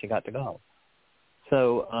through and she got to go.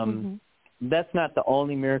 So that's not the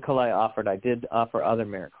only miracle I offered. I did offer other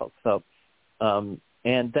miracles. So,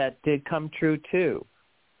 and that did come true too.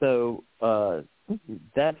 So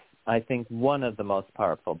that's, I think, one of the most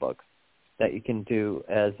powerful books that you can do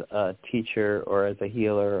as a teacher or as a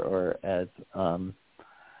healer or as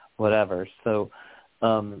whatever. So,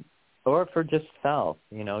 or for just self,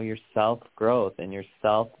 your self-growth and your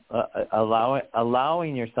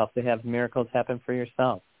allowing yourself to have miracles happen for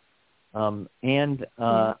yourself.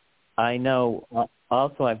 I know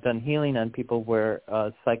also I've done healing on people where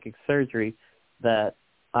psychic surgery that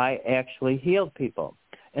I actually healed people.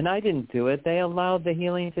 And I didn't do it. They allowed the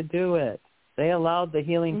healing to do it. They allowed the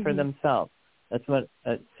healing for themselves. That's what.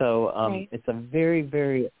 It's a very,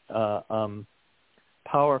 very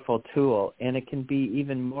powerful tool, and it can be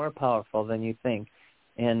even more powerful than you think.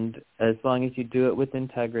 And as long as you do it with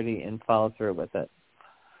integrity and follow through with it.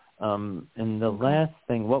 And the last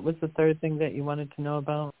thing, what was the third thing that you wanted to know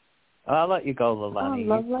about? I'll let you go, Leilani.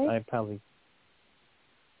 Love life.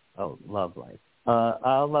 Love life.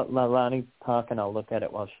 I'll let Leilani talk, and I'll look at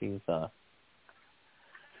it while she's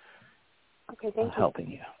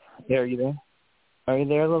helping you. Are you there? Are you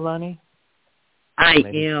there, Leilani? I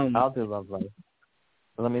am. I'll do love life.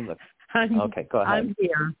 Let me look. Okay, go ahead. I'm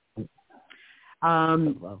here.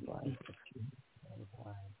 Love life.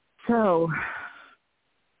 So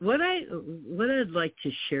what I'd like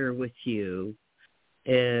to share with you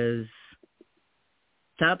is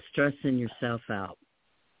stop stressing yourself out.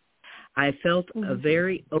 I felt a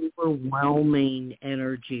very overwhelming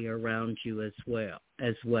energy around you as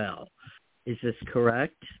well. Is this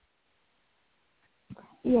correct?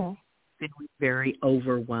 Yeah. Feeling very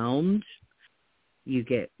overwhelmed. You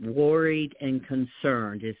get worried and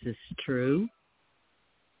concerned. Is this true?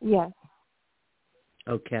 Yes.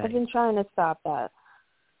 Okay. I've been trying to stop that.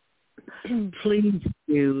 Please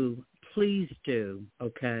do. Please do.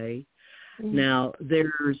 Okay. Mm-hmm. Now,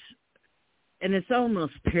 and it's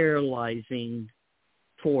almost paralyzing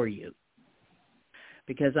for you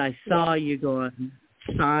because I saw you going,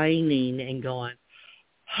 signing and going,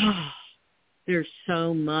 oh, there's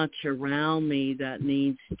so much around me that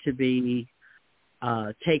needs to be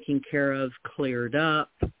taken care of, cleared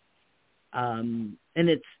up, and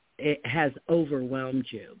it has overwhelmed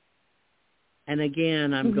you. And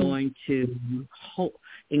again, I'm going to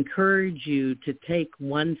encourage you to take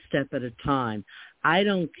one step at a time. I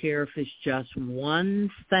don't care if it's just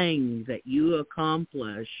one thing that you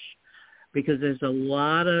accomplish, because there's a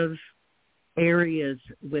lot of areas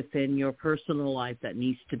within your personal life that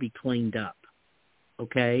needs to be cleaned up.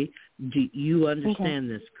 Okay? Do you understand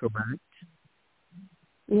this, correct?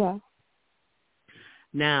 Yeah.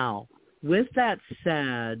 Now, with that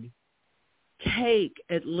said, take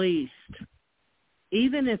at least,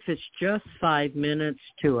 even if it's just 5 minutes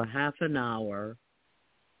to a half an hour,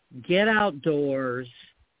 get outdoors,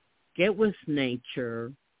 get with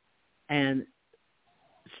nature, and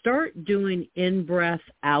start doing in-breath,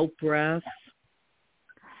 out-breath,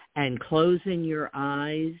 and closing your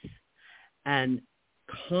eyes and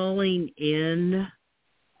calling in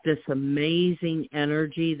this amazing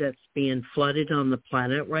energy that's being flooded on the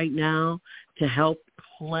planet right now to help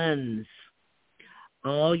cleanse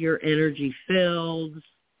all your energy fields,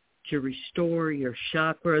 to restore your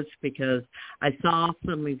chakras, because I saw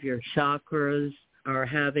some of your chakras are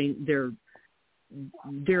having, they're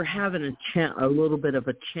having a little bit of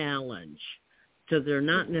a challenge. So they're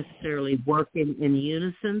not necessarily working in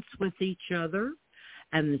unison with each other,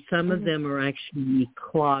 and some of them are actually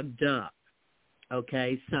clogged up.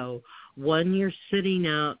 Okay, so when you're sitting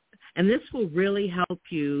out, and this will really help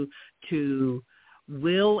you to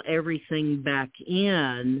will everything back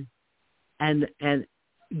in and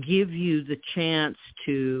give you the chance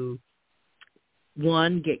to,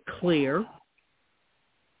 one, get clear.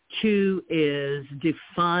 Two is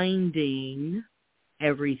defining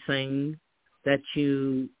everything that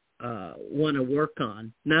you want to work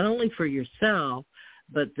on, not only for yourself,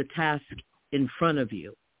 but the task in front of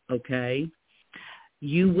you, okay?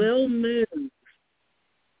 You will move,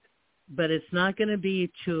 but it's not going to be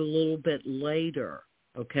till a little bit later,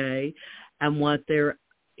 okay? And what they're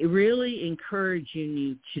really encouraging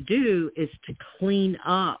you to do is to clean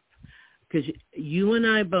up, because you and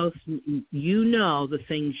I both, you know the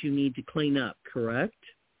things you need to clean up, correct?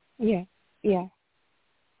 Yeah, yeah.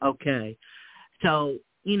 Okay. So,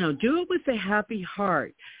 do it with a happy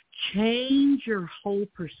heart. Change your whole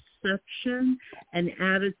perception and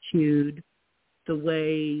attitude the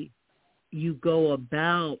way you go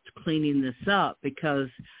about cleaning this up, because,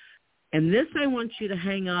 and this I want you to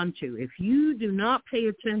hang on to, if you do not pay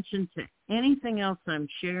attention to anything else I'm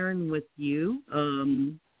sharing with you,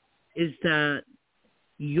 is that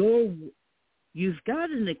you've got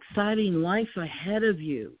an exciting life ahead of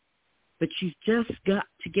you, but you've just got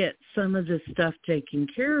to get some of this stuff taken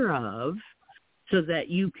care of so that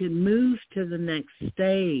you can move to the next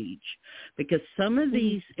stage. Because some of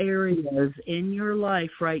these areas in your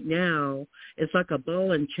life right now, it's like a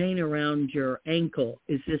ball and chain around your ankle.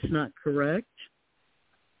 Is this not correct?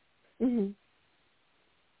 Mm-hmm.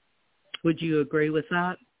 Would you agree with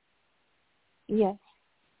that? Yes.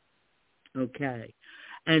 Okay.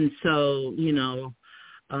 And so, even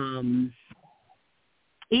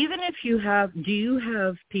if do you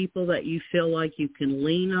have people that you feel like you can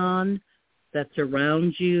lean on that's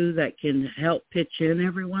around you that can help pitch in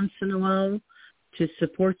every once in a while to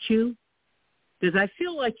support you? Because I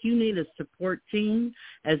feel like you need a support team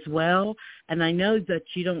as well. And I know that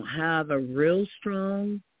you don't have a real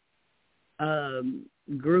strong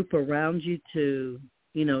group around you to,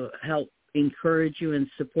 help encourage you and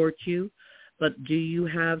support you. But do you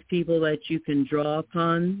have people that you can draw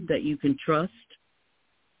upon, that you can trust?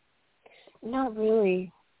 Not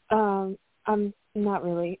really. I'm not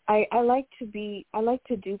really. I like to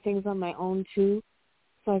do things on my own too.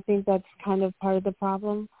 So I think that's kind of part of the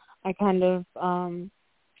problem. I kind of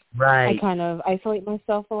right. I kind of isolate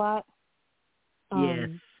myself a lot. Yes.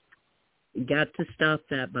 You got to stop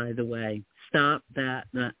that, by the way. Stop that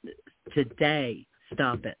today.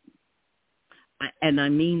 Stop it. And I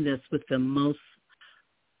mean this with the most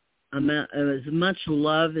amount, as much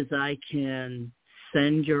love as I can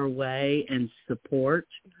send your way and support,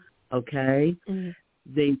 okay? Mm-hmm.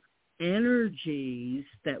 The energies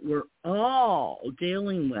that we're all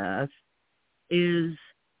dealing with is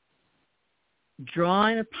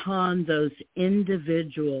drawing upon those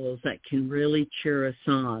individuals that can really cheer us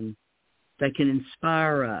on, that can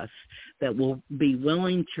inspire us, that will be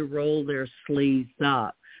willing to roll their sleeves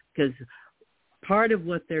up. Because part of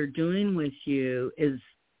what they're doing with you is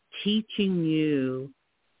teaching you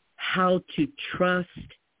how to trust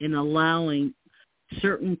in allowing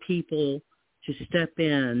certain people to step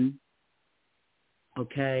in,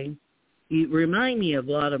 okay? You remind me of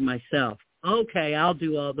a lot of myself. Okay, I'll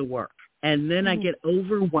do all the work. And then I get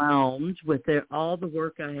overwhelmed with all the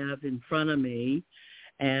work I have in front of me,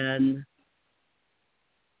 and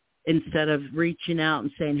instead of reaching out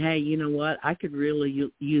and saying, hey, you know what, I could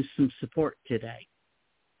really use some support today.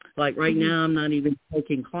 Like right now, I'm not even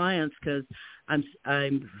taking clients because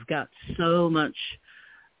I've got so much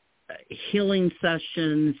healing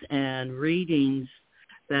sessions and readings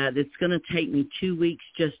that it's going to take me 2 weeks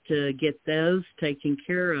just to get those taken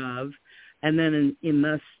care of. And then in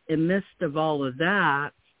midst of all of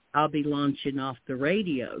that, I'll be launching off the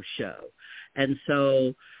radio show. And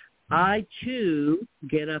so I, too,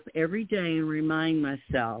 get up every day and remind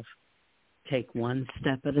myself, take one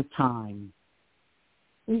step at a time.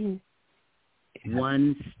 Mm-hmm.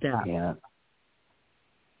 One step. Yeah.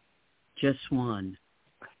 Just one.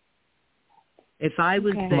 If I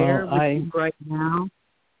was there with you right now,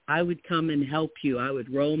 I would come and help you. I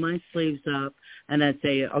would roll my sleeves up and I'd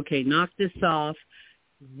say, okay, knock this off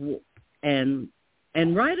and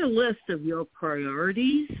write a list of your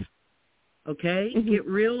priorities, okay? Mm-hmm. Get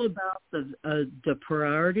real about the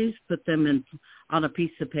priorities, put them on a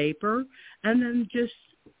piece of paper, and then just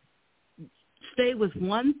stay with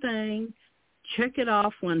one thing. Check it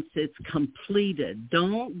off once it's completed.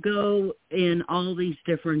 Don't go in all these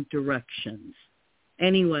different directions.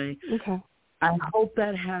 Anyway, I hope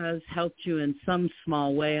that has helped you in some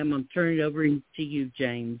small way. I'm going to turn it over to you,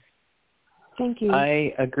 James. Thank you.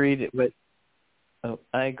 I agreed with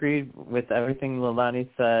everything Leilani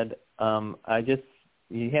said.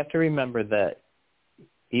 You have to remember that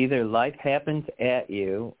either life happens at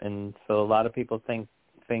you, and so a lot of people think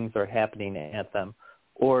things are happening at them,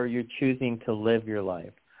 or you're choosing to live your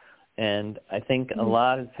life. And I think a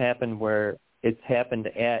lot has happened where it's happened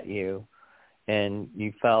at you, and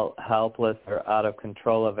you felt helpless or out of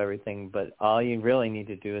control of everything, but all you really need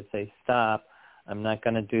to do is say, stop, I'm not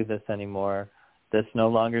going to do this anymore. This no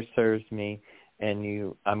longer serves me,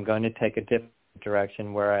 and I'm going to take a different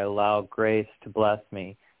direction where I allow grace to bless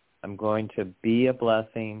me. I'm going to be a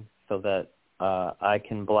blessing so that I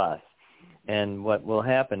can bless. And what will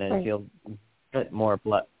happen is you'll get more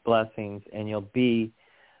blessings, and you'll be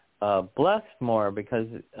blessed more because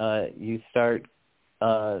you start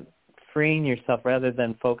freeing yourself rather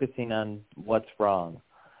than focusing on what's wrong.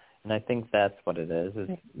 And I think that's what it is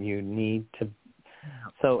you need to.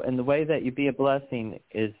 So, and the way that you be a blessing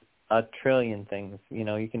is a trillion things. You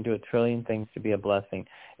know, you can do a trillion things to be a blessing.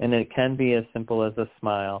 And it can be as simple as a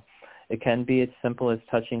smile. It can be as simple as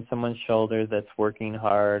touching someone's shoulder that's working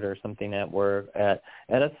hard or something at work, at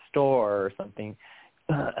a store or something.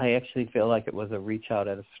 I actually feel like it was a reach out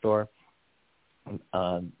at a store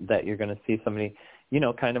that you're going to see somebody,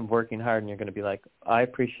 kind of working hard, and you're going to be like, I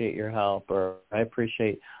appreciate your help, or I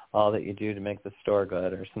appreciate all that you do to make the store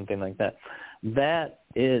good, or something like that. That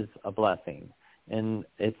is a blessing, and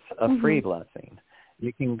it's a free blessing.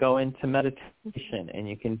 You can go into meditation, and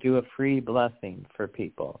you can do a free blessing for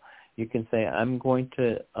people. You can say, I'm going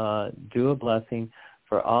to do a blessing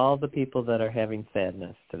for all the people that are having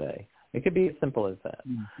sadness today. It could be as simple as that.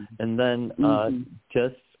 And then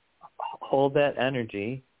just hold that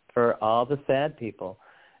energy for all the sad people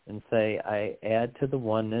and say, I add to the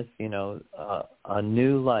oneness, a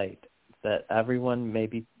new light, that everyone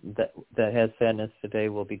maybe that has sadness today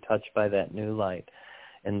will be touched by that new light.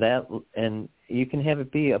 And you can have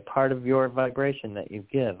it be a part of your vibration that you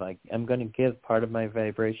give. I'm going to give part of my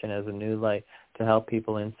vibration as a new light to help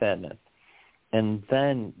people in sadness. And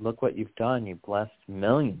then look what you've done. You've blessed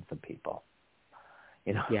millions of people.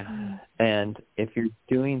 Yeah. And if you're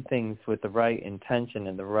doing things with the right intention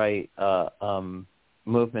and the right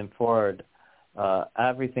movement forward,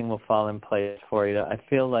 everything will fall in place for you. I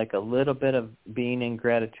feel like a little bit of being in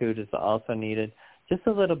gratitude is also needed. Just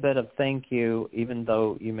a little bit of thank you, even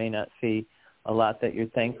though you may not see a lot that you're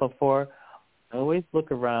thankful for. always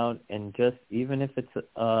look around and just, even if it's,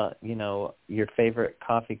 your favorite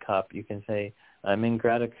coffee cup, you can say, I'm in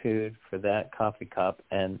gratitude for that coffee cup,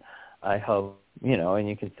 and I hope, and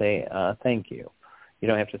you can say, thank you. You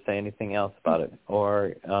don't have to say anything else about it.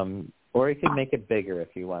 Or you can make it bigger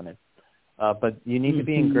if you wanted. But you need to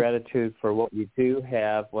be in gratitude for what you do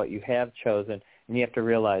have, what you have chosen, and you have to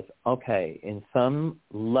realize, okay, in some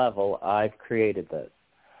level, I've created this.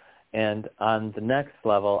 And on the next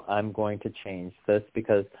level, I'm going to change this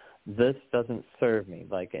because this doesn't serve me.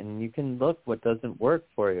 And you can look what doesn't work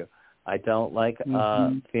for you. I don't like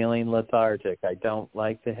feeling lethargic. I don't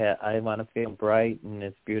like I want to feel bright and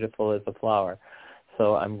as beautiful as a flower.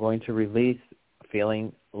 So I'm going to release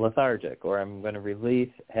feeling lethargic, or I'm going to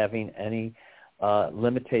release having any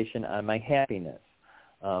limitation on my happiness.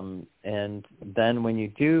 And then when you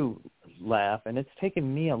do laugh, and it's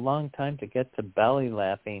taken me a long time to get to belly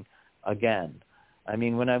laughing again. I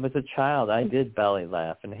mean, when I was a child, I did belly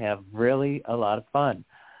laugh and have really a lot of fun.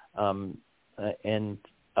 And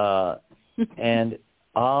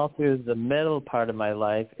all through the middle part of my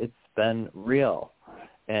life, it's been real.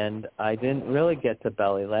 And I didn't really get to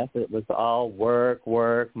belly laugh. It was all work,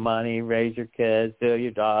 money, raise your kids, do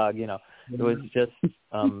your dog, It was just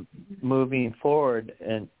moving forward.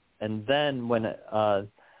 And then when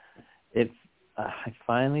I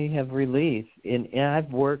finally have released, and I've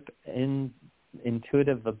worked in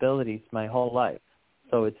intuitive abilities my whole life.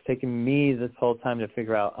 So it's taken me this whole time to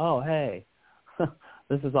figure out, oh, hey,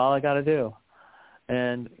 this is all I got to do.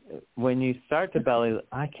 And when you start to belly,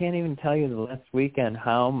 I can't even tell you the last weekend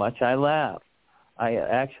how much I laughed. I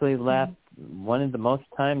actually laughed one of the most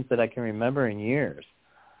times that I can remember in years.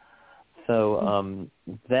 So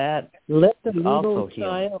that let the also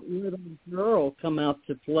little girl come out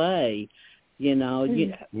to play. Yeah.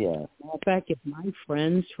 In fact, if my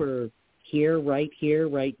friends were here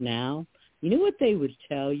right now, you know what they would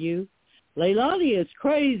tell you? Leilani is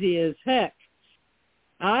crazy as heck.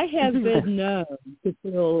 I have been known to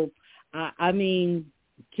feel,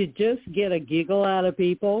 to just get a giggle out of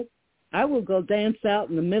people. I will go dance out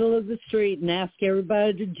in the middle of the street and ask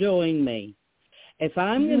everybody to join me. If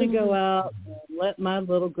I'm going to go out and let my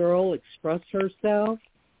little girl express herself,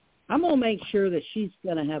 I'm going to make sure that she's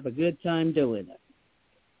going to have a good time doing it.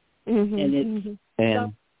 And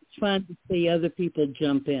it's fun to see other people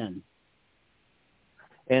jump in.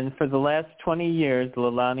 And for the last 20 years,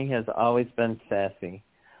 Leilani has always been sassy,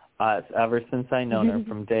 ever since I known her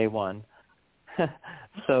from day one.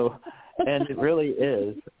 So, and it really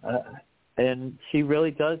is. And she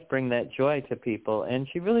really does bring that joy to people, and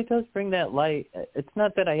she really does bring that light. It's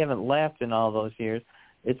not that I haven't laughed in all those years.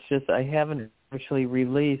 It's just I haven't actually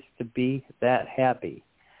released to be that happy.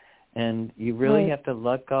 And you really have to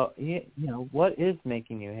let go. What is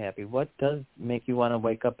making you happy? What does make you want to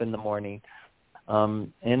wake up in the morning?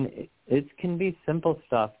 And it can be simple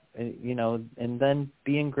stuff, and then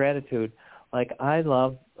be in gratitude. Like I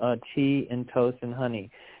love tea and toast and honey.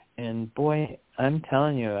 And boy, I'm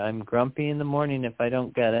telling you, I'm grumpy in the morning if I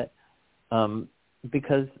don't get it,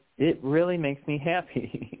 because it really makes me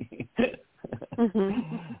happy.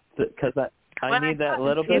 Because I need that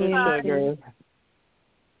little bit of sugar.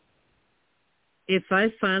 If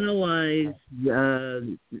I finalize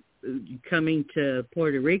coming to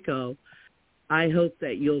Puerto Rico, I hope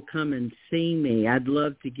that you'll come and see me. I'd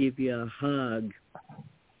love to give you a hug.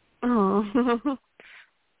 Oh,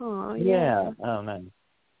 yeah. Oh, nice.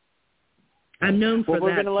 I'm known for that.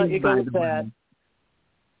 We're going to let you go with that.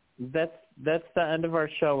 That's the end of our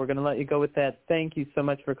show. We're going to let you go with that. Thank you so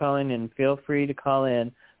much for calling in. Feel free to call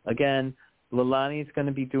in. Again, Leilani is going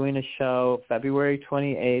to be doing a show February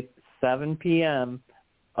 28th, 7 p.m.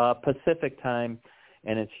 Pacific time,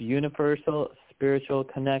 and it's Universal Spiritual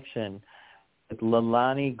Connection with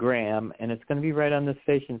Leilani Graham, and it's going to be right on the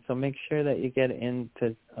station, so make sure that you get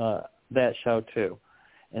into that show too.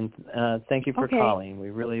 And thank you for calling.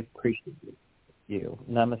 We really appreciate you.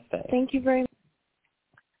 Namaste. Thank you very much.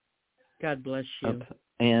 God bless you.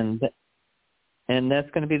 And that's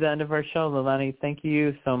going to be the end of our show, Leilani. Thank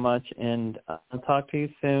you so much, and I'll talk to you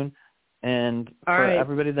soon. And for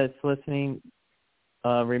everybody that's listening,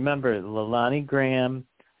 remember, Leilani Graham,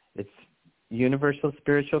 it's Universal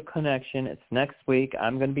Spiritual Connection. It's next week.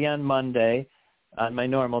 I'm going to be on Monday on my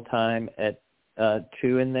normal time at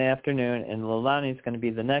 2 in the afternoon, and Leilani's going to be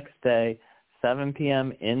the next day, 7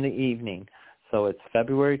 p.m. in the evening. So it's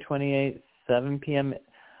February 28th, 7 p.m.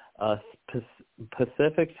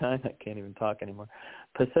 Pacific time. I can't even talk anymore.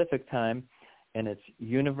 Pacific time, and it's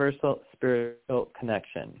Universal Spiritual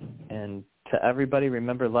Connection. And to everybody,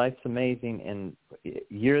 remember, life's amazing, and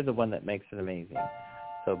you're the one that makes it amazing.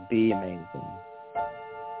 So be amazing.